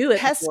we That didn't do it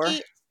before.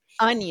 pesky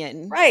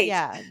onion. Right.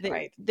 Yeah,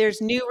 Right.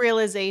 there's new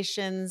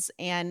realizations,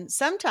 and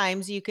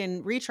sometimes you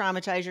can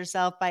re-traumatize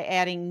yourself by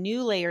adding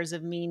new layers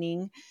of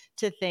meaning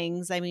to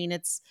things. I mean,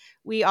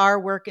 we are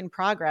work in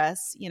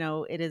progress.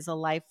 It is a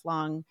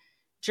lifelong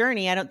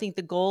journey. I don't think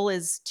the goal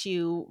is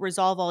to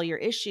resolve all your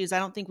issues. I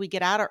don't think we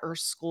get out of Earth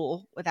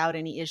school without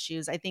any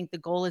issues. I think the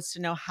goal is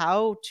to know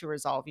how to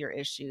resolve your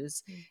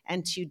issues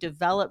and Mhm. to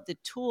develop the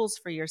tools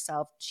for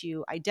yourself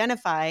to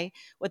identify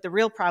what the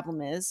real problem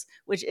is,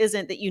 which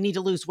isn't that you need to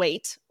lose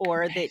weight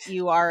or that Right.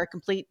 you are a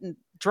complete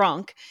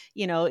drunk.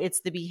 It's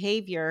the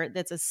behavior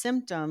that's a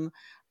symptom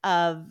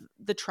of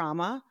the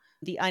trauma,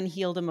 the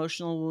unhealed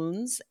emotional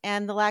wounds,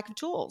 and the lack of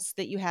tools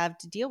that you have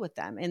to deal with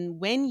them. And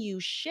when you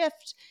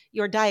shift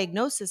your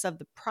diagnosis of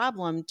the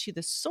problem to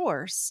the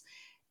source,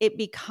 it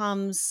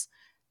becomes,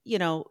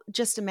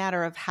 just a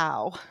matter of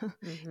how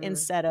Mhm.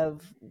 instead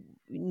of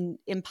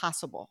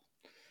impossible.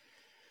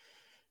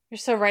 You're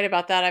so right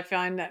about that. I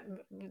find that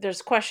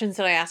there's questions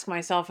that I ask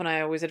myself, and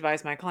I always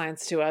advise my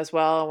clients to as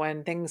well.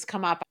 When things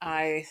come up,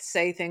 I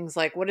say things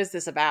like, "What is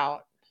this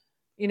about?"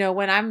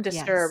 When I'm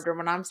Yes. disturbed or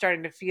when I'm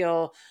starting to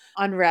feel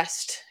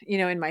unrest,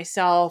 in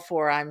myself,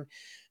 or I'm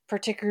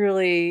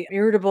particularly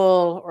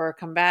irritable or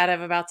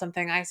combative about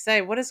something, I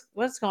say,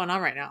 what's going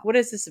on right now? What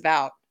is this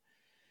about?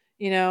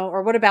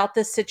 Or what about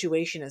this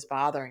situation is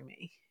bothering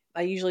me?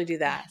 I usually do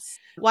that. Yes.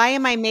 Why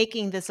am I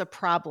making this a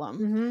problem?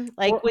 Hmm.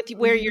 Like Or with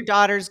where your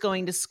daughter's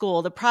going to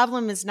school, the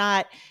problem is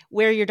not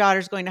where your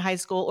daughter's going to high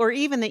school or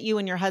even that you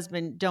and your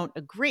husband don't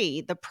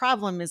agree. The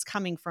problem is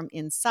coming from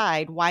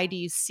inside. Why do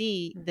you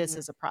see this Mhm,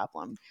 as a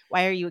problem?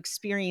 Why are you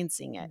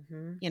experiencing it?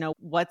 mhm.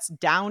 What's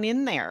down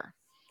in there?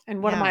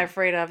 And what am I Yeah.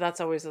 afraid of?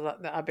 That's always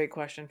a big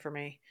question for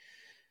me.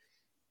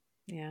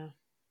 Yeah.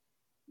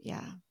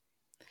 Yeah.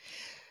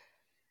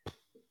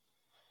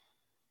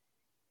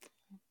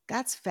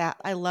 That's fat.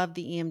 I love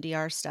the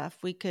EMDR stuff.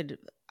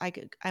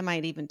 I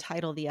might even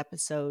title the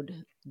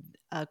episode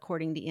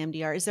according to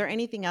EMDR. Is there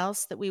anything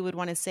else that we would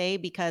want to say?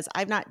 Because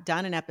I've not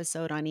done an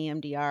episode on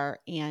EMDR,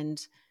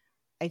 and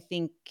I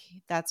think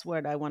that's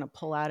what I want to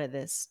pull out of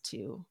this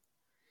to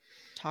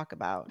talk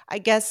about. I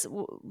guess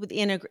with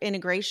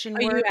integration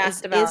Oh, you work,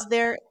 asked about is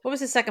there? what was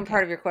the second Okay.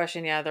 part of your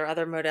question? Yeah, there are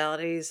other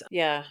modalities.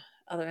 Yeah,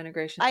 other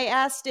integration. I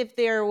asked if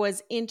there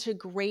was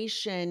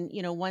integration,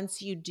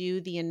 once you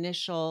do the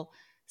initial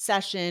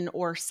session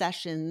or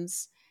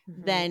sessions,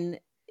 Mhm. then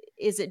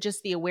is it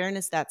just the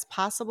awareness that's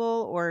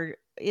possible, or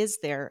is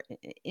there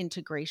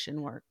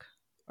integration work?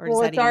 Or does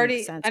Well, that it's even make already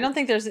sense? I don't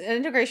think there's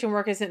integration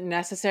work isn't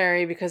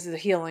necessary because the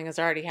healing has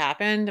already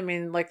happened. I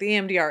mean, like the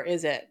EMDR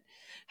is it.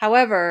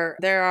 However,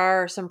 there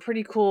are some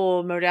pretty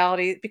cool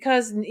modalities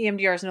because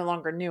EMDR is no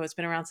longer new. It's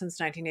been around since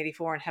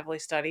 1984 and heavily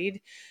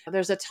studied.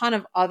 There's a ton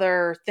of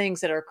other things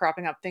that are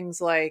cropping up,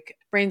 things like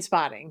brain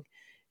spotting,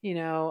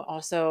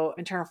 also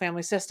internal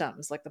family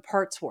systems like the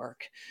parts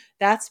work.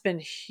 That's been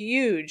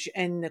huge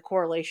in the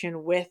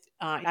correlation with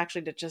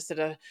actually just did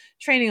a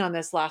training on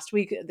this last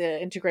week,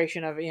 the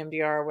integration of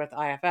EMDR with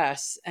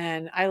IFS.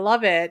 And I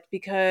love it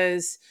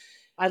because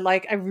I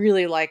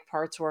really like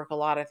parts work a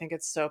lot. I think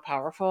it's so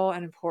powerful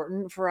and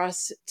important for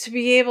us to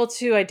be able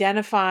to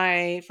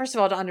identify, first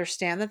of all, to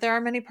understand that there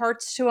are many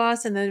parts to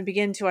us and then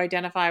begin to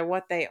identify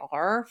what they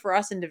are for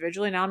us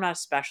individually. Now, I'm not a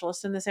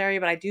specialist in this area,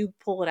 but I do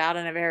pull it out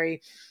in a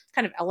very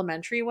kind of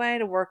elementary way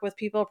to work with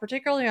people,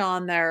 particularly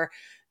on their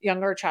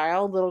younger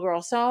child, little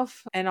girl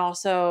self, and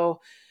also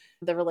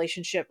the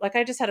relationship. Like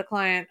I just had a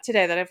client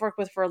today that I've worked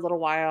with for a little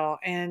while,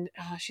 and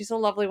she's a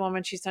lovely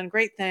woman. She's done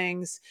great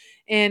things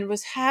and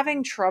was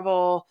having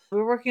trouble. We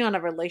were working on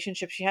a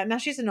relationship she had. Now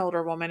she's an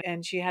older woman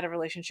and she had a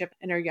relationship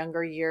in her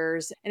younger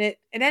years, and it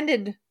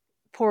ended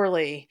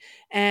poorly,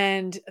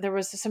 and there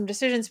was some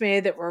decisions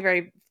made that were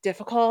very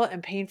difficult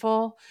and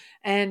painful,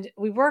 and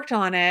we worked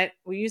on it.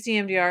 We used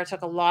EMDR. It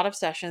took a lot of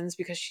sessions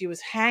because she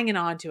was hanging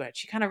on to it.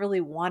 She kind of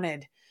really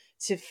wanted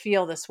to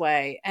feel this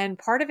way, and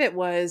part of it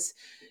was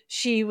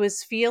she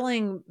was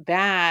feeling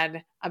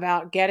bad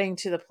about getting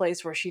to the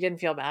place where she didn't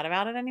feel bad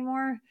about it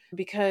anymore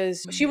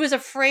because she Mm. was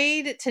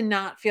afraid to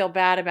not feel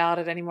bad about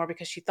it anymore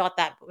because she thought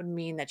that would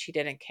mean that she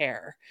didn't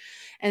care.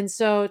 And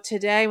so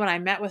today, when I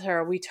met with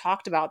her, we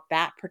talked about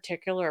that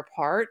particular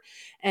part.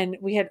 And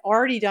we had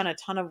already done a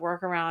ton of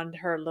work around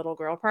her little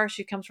girl part.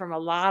 She comes from a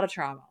lot of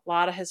trauma, a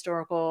lot of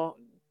historical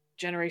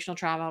generational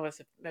trauma with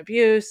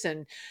abuse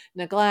and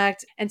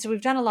neglect. And so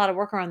we've done a lot of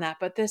work around that.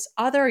 But this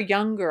other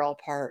young girl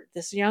part,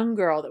 this young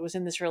girl that was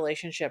in this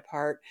relationship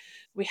part,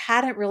 we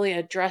hadn't really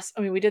addressed.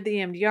 I mean, we did the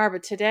EMDR,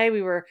 but today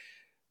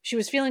she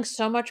was feeling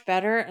so much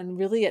better and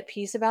really at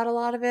peace about a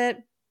lot of it.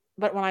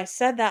 But when I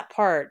said that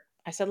part,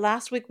 I said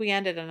last week we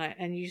ended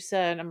and you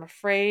said I'm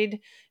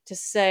afraid to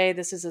say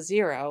this is a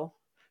 0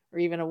 or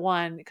even a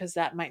 1 because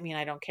that might mean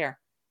I don't care.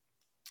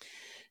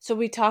 So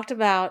we talked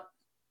about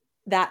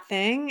that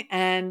thing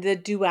and the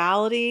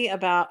duality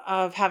about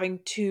of having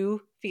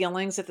two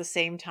feelings at the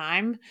same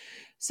time.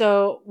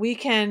 So we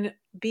can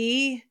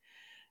be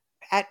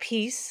at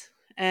peace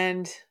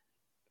and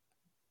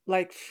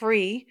like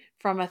free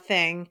from a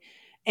thing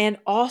and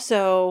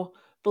also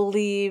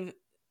believe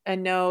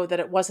and know that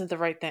it wasn't the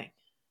right thing.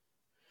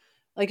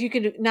 Like you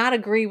could not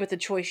agree with the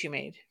choice you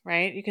made,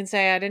 right? You can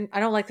say I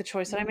don't like the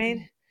choice that I made,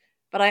 Mm.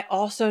 but I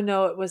also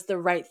know it was the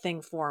right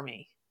thing for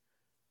me.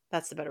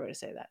 That's the better way to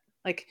say that.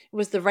 Like it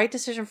was the right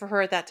decision for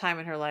her at that time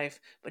in her life,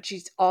 but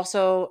she's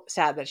also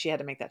sad that she had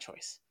to make that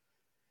choice.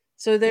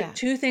 So the Yeah.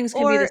 two things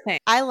can be the Or same.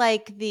 I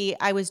like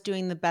I was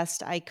doing the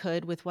best I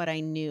could with what I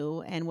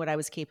knew and what I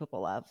was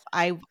capable of.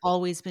 I've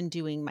always been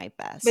doing my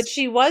But best.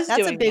 she was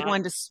That's a doing big that.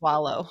 one to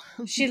swallow.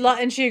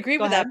 And she agreed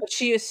Go with that, ahead. but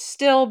she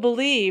still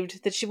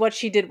believed that what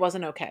she did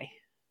wasn't okay.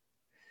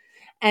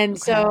 And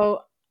Okay.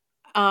 so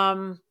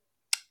um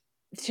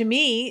to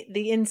me,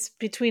 the in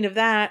between of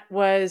that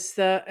was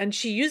and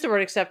she used the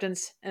word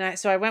acceptance, and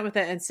I went with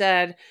it and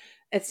said,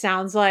 it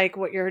sounds like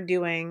what you're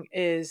doing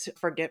is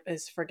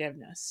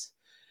forgiveness.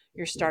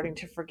 You're starting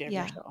to forgive Yeah.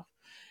 yourself.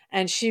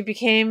 And she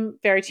became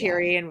very Yeah.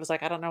 teary and was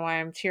like, I don't know why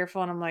I'm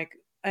tearful. And I'm like,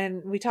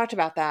 and we talked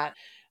about that.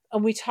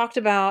 And we talked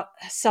about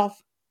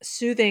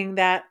self-soothing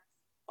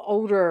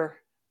older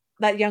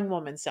that young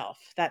woman self,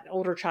 that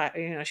older child,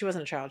 she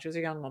wasn't a child, she was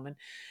a young woman.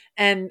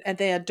 And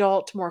the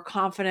adult, more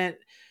confident,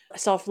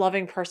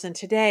 self-loving person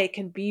today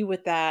can be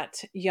with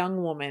that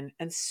young woman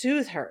and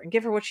soothe her and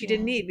give her what she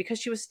didn't Yeah. need because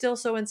she was still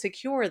so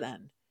insecure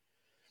then.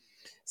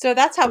 So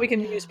that's how we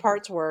can use Yeah.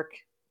 parts work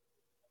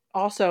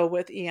also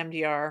with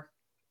EMDR.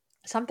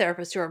 Some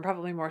therapists who are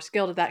probably more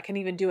skilled at that can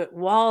even do it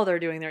while they're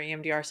doing their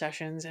EMDR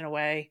sessions in a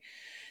way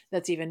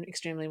that's even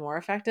extremely more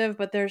effective.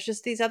 But there's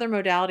just these other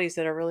modalities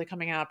that are really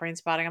coming out. Brain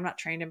spotting. I'm not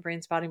trained in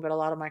brain spotting, but a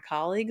lot of my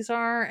colleagues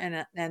are,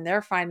 and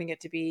they're finding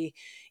it to be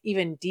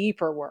even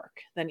deeper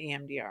work than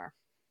EMDR.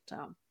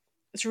 So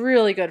it's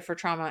really good for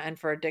trauma and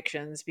for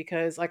addictions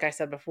because, like I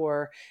said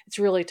before, it's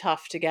really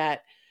tough to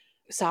get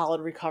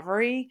solid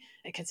recovery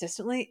and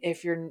consistently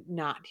if you're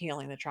not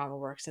healing the trauma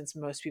work, since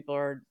most people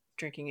are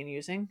drinking and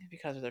using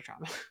because of their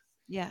trauma.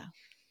 Yeah.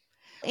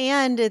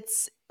 And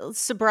it's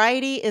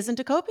sobriety isn't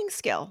a coping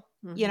skill,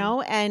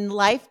 Hmm. and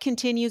life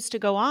continues to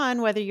go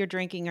on whether you're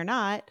drinking or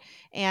not.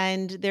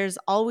 And there's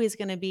always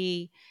going to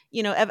be,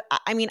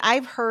 I mean,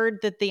 I've heard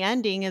that the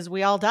ending is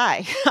we all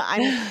die.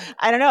 I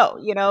don't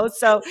know,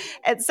 so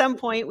at some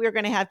point we're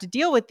going to have to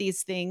deal with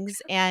these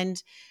things.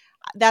 And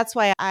that's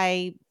why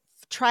I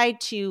try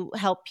to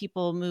help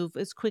people move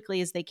as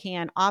quickly as they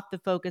can off the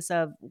focus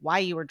of why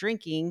you were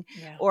drinking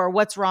Yeah. or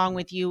what's wrong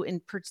with you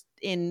in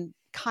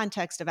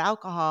context of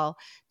alcohol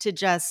to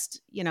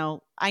just,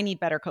 I need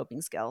better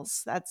coping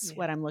skills. That's Yeah.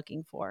 what I'm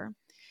looking for.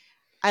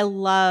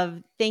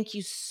 Thank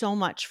you so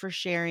much for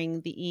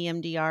sharing the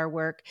EMDR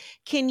work.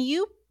 Can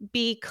you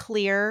be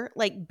clear,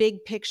 like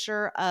big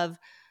picture of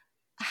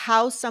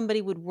how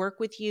somebody would work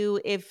with you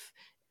if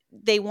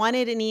they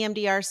wanted an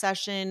EMDR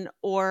session,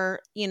 or,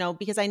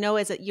 because I know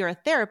you're a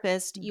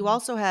therapist, you Hmm.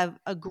 also have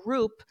a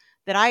group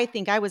that I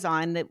think I was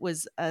on that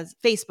was a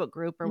Facebook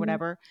group or Hmm.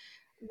 whatever.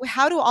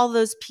 How do all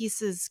those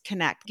pieces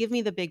connect? Give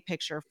me the big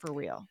picture for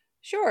real.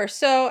 Sure.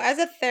 So, as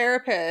a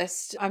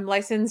therapist, I'm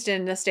licensed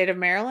in the state of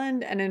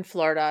Maryland and in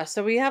Florida.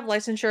 So, we have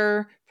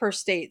licensure per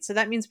state. So,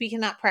 that means we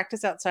cannot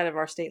practice outside of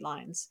our state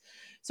lines.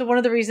 So, one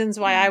of the reasons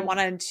why I Mm,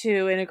 wanted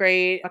to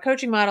integrate a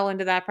coaching model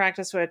into that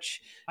practice,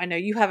 which I know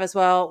you have as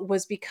well,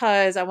 was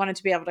because I wanted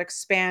to be able to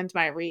expand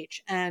my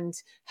reach and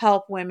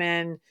help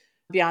women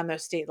beyond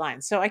those state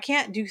lines. So, I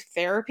can't do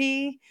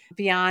therapy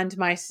beyond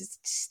my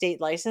state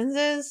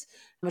licenses,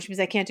 which means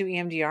I can't do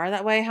EMDR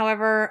that way.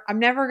 However, I'm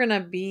never going to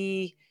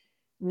be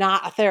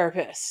not a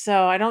therapist.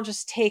 So I don't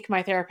just take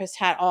my therapist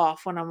hat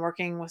off when I'm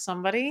working with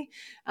somebody.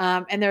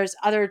 And there's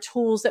other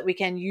tools that we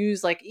can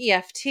use like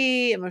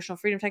EFT, emotional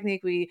freedom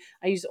technique.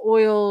 I use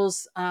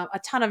oils, a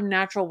ton of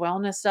natural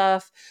wellness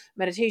stuff,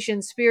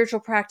 meditation,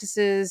 spiritual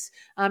practices,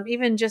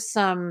 even just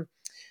some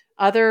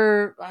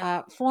other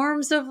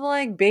forms of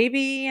like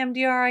baby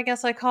EMDR, I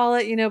guess I call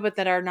it, but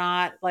that are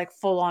not like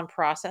full on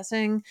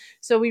processing.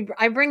 So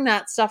I bring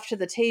that stuff to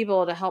the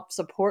table to help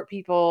support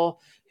people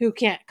who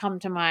can't come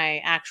to my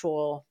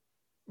actual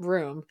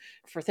room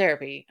for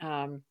therapy.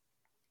 And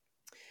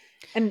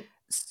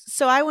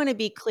So I want to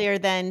be clear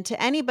then to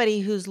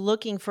anybody who's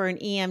looking for an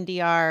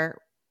EMDR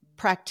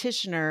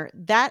practitioner,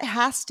 that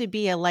has to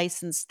be a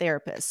licensed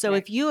therapist. So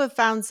right. if you have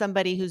found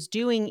somebody who's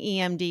doing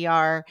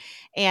EMDR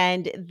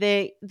and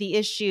the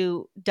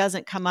issue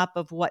doesn't come up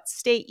of what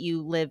state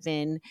you live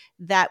in,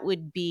 that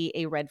would be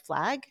a red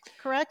flag,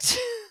 correct?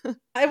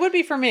 It would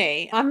be for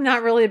me. I'm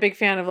not really a big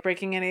fan of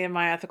breaking any of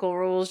my ethical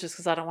rules just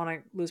because I don't want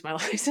to lose my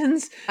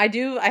license. I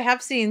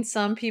have seen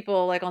some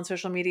people like on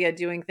social media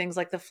doing things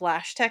like the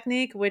flash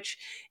technique, which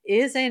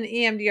is an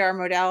EMDR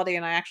modality.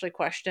 And I actually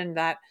questioned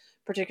that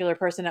particular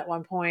person at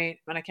one point,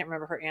 and I can't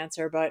remember her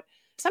answer, but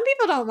some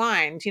people don't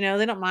mind, they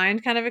don't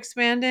mind kind of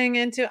expanding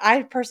into.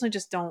 I personally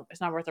just don't,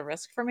 it's not worth the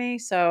risk for me.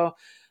 So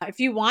if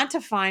you want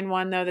to find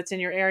one though that's in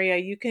your area,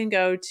 you can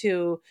go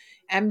to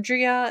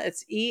EMDRIA.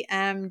 It's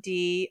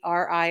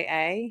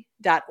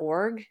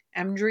EMDRIA.org,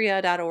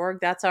 EMDRIA.org.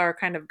 That's our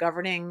kind of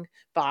governing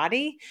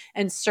body,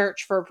 and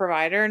search for a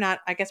provider. Not,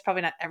 I guess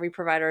probably not every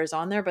provider is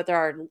on there, but there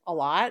are a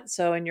lot.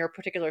 So in your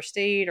particular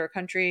state or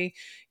country,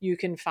 you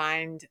can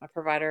find a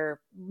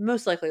provider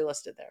most likely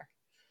listed there.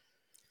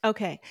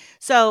 Okay.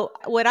 So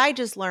what I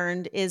just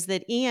learned is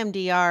that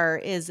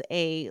EMDR is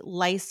a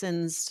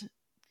licensed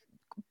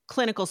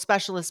clinical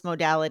specialist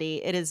modality.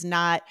 It is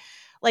not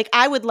like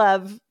I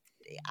love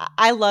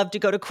to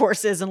go to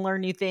courses and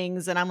learn new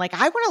things. And I'm like,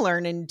 I want to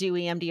learn and do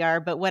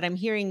EMDR. But what I'm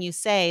hearing you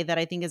say that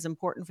I think is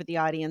important for the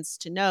audience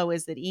to know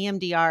is that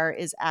EMDR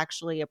is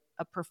actually a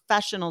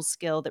professional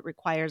skill that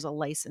requires a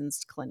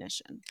licensed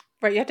clinician.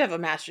 Right. You have to have a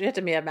master, you have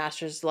to be a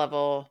master's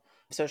level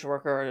social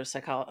worker or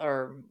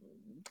or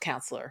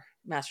counselor,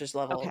 master's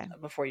level Okay.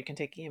 before you can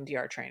take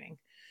EMDR training.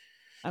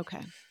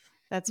 Okay.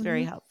 That's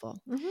very Hmm.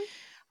 helpful. Hmm.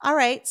 All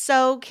right.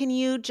 So can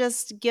you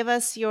just give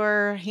us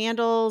your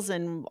handles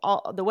and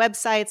all the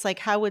websites? Like,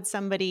 how would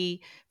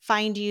somebody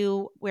find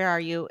you? Where are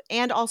you?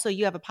 And also,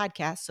 you have a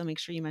podcast. So make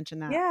sure you mention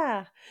that.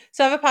 Yeah.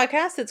 So I have a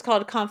podcast. It's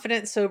called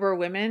Confident Sober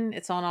Women.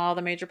 It's on all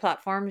the major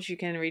platforms. You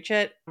can reach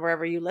it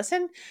wherever you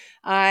listen.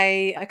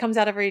 It comes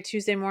out every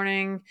Tuesday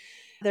morning.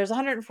 There's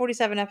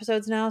 147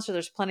 episodes now, so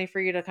there's plenty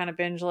for you to kind of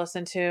binge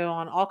listen to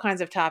on all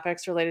kinds of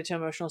topics related to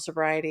emotional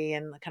sobriety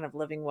and kind of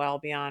living well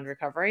beyond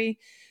recovery.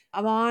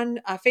 I'm on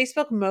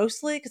Facebook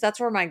mostly because that's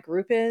where my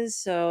group is.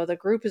 So the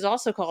group is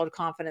also called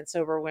Confident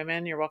Sober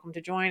Women. You're welcome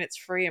to join. It's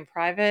free and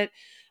private.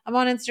 I'm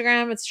on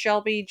Instagram. It's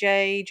Shelby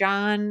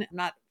John. I'm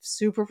not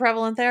super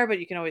prevalent there, but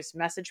you can always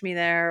message me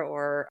there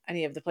or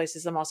any of the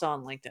places. I'm also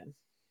on LinkedIn.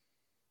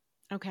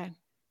 Okay.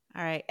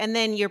 All right. And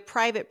then your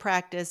private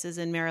practice is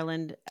in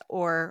Maryland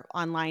or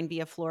online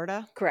via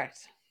Florida? Correct.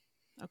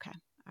 Okay.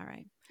 All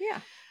right.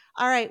 Yeah.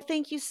 All right.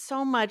 Thank you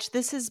so much.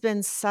 This has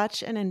been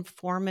such an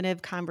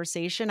informative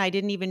conversation. I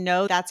didn't even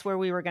know that's where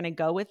we were going to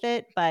go with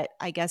it, but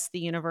I guess the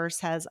universe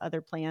has other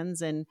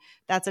plans. And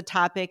that's a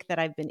topic that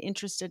I've been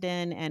interested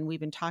in and we've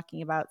been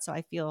talking about. So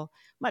I feel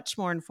much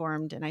more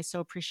informed. And I so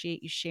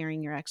appreciate you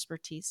sharing your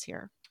expertise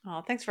here.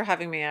 Oh, thanks for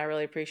having me. I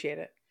really appreciate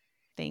it.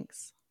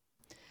 Thanks.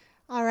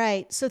 All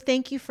right. So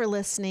thank you for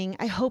listening.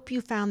 I hope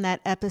you found that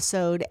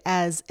episode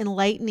as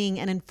enlightening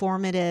and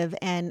informative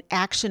and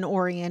action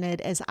oriented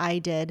as I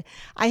did.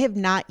 I have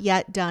not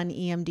yet done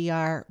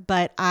EMDR,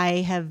 but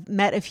I have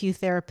met a few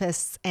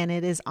therapists and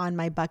it is on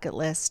my bucket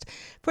list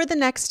for the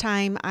next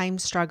time I'm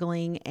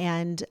struggling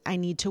and I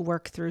need to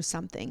work through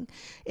something.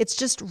 It's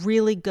just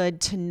really good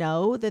to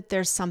know that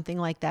there's something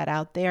like that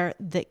out there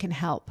that can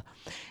help.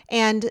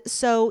 And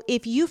so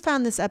if you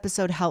found this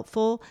episode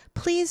helpful,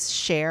 please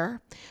share,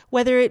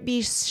 whether it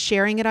be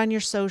sharing it on your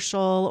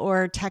social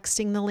or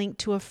texting the link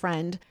to a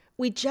friend.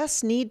 We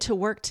just need to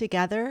work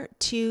together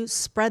to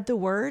spread the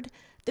word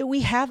that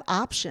we have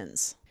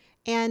options.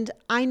 And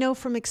I know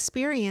from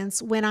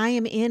experience when I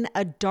am in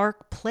a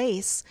dark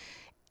place,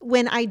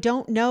 when I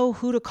don't know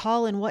who to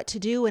call and what to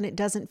do and it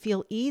doesn't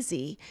feel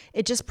easy,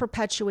 it just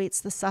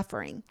perpetuates the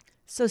suffering.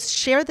 So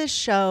share this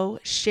show,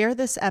 share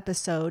this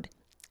episode,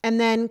 and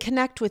then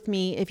connect with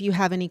me if you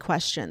have any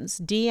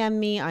questions. DM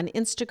me on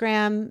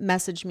Instagram,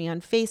 message me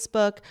on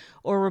Facebook,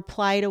 or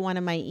reply to one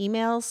of my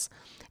emails.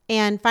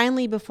 And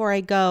finally, before I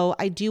go,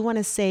 I do want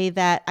to say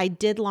that I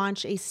did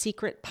launch a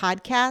secret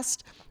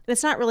podcast.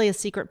 It's not really a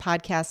secret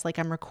podcast like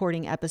I'm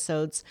recording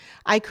episodes.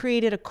 I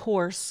created a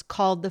course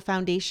called The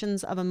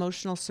Foundations of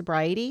Emotional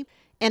Sobriety,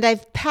 and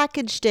I've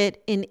packaged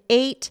it in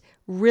 8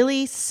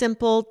 really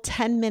simple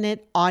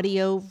 10-minute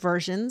audio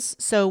versions.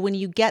 So when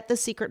you get the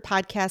secret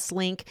podcast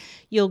link,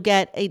 you'll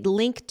get a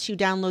link to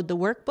download the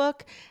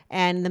workbook.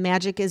 And the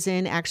magic is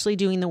in actually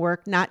doing the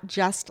work, not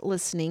just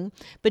listening.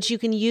 But you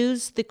can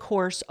use the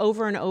course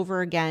over and over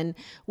again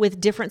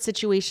with different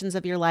situations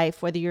of your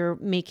life, whether you're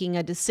making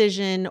a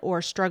decision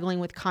or struggling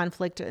with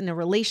conflict in a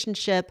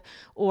relationship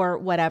or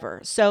whatever.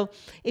 So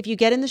if you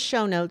get in the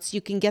show notes, you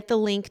can get the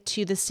link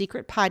to the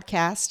secret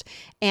podcast.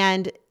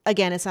 And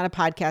again, it's not a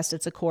podcast,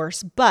 it's a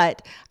course,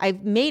 but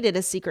I've made it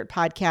a secret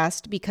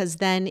podcast because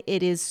then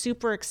it is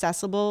super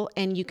accessible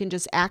and you can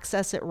just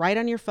access it right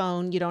on your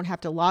phone. You don't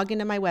have to log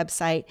into my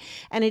website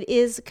and it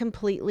is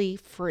completely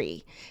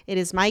free. It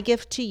is my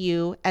gift to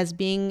you as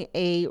being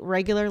a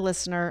regular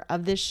listener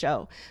of this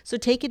show. So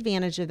take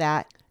advantage of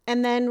that.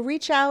 And then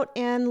reach out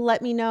and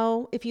let me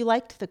know if you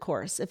liked the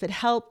course, if it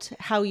helped,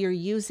 how you're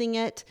using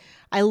it.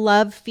 I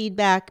love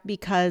feedback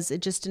because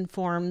it just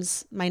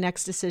informs my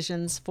next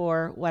decisions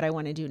for what I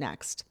want to do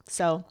next.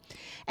 So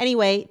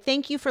anyway,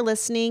 thank you for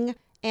listening.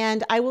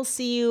 And I will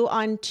see you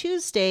on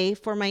Tuesday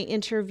for my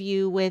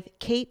interview with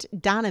Kate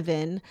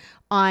Donovan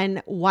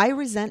on why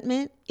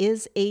resentment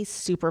is a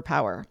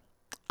superpower.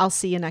 I'll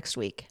see you next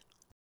week.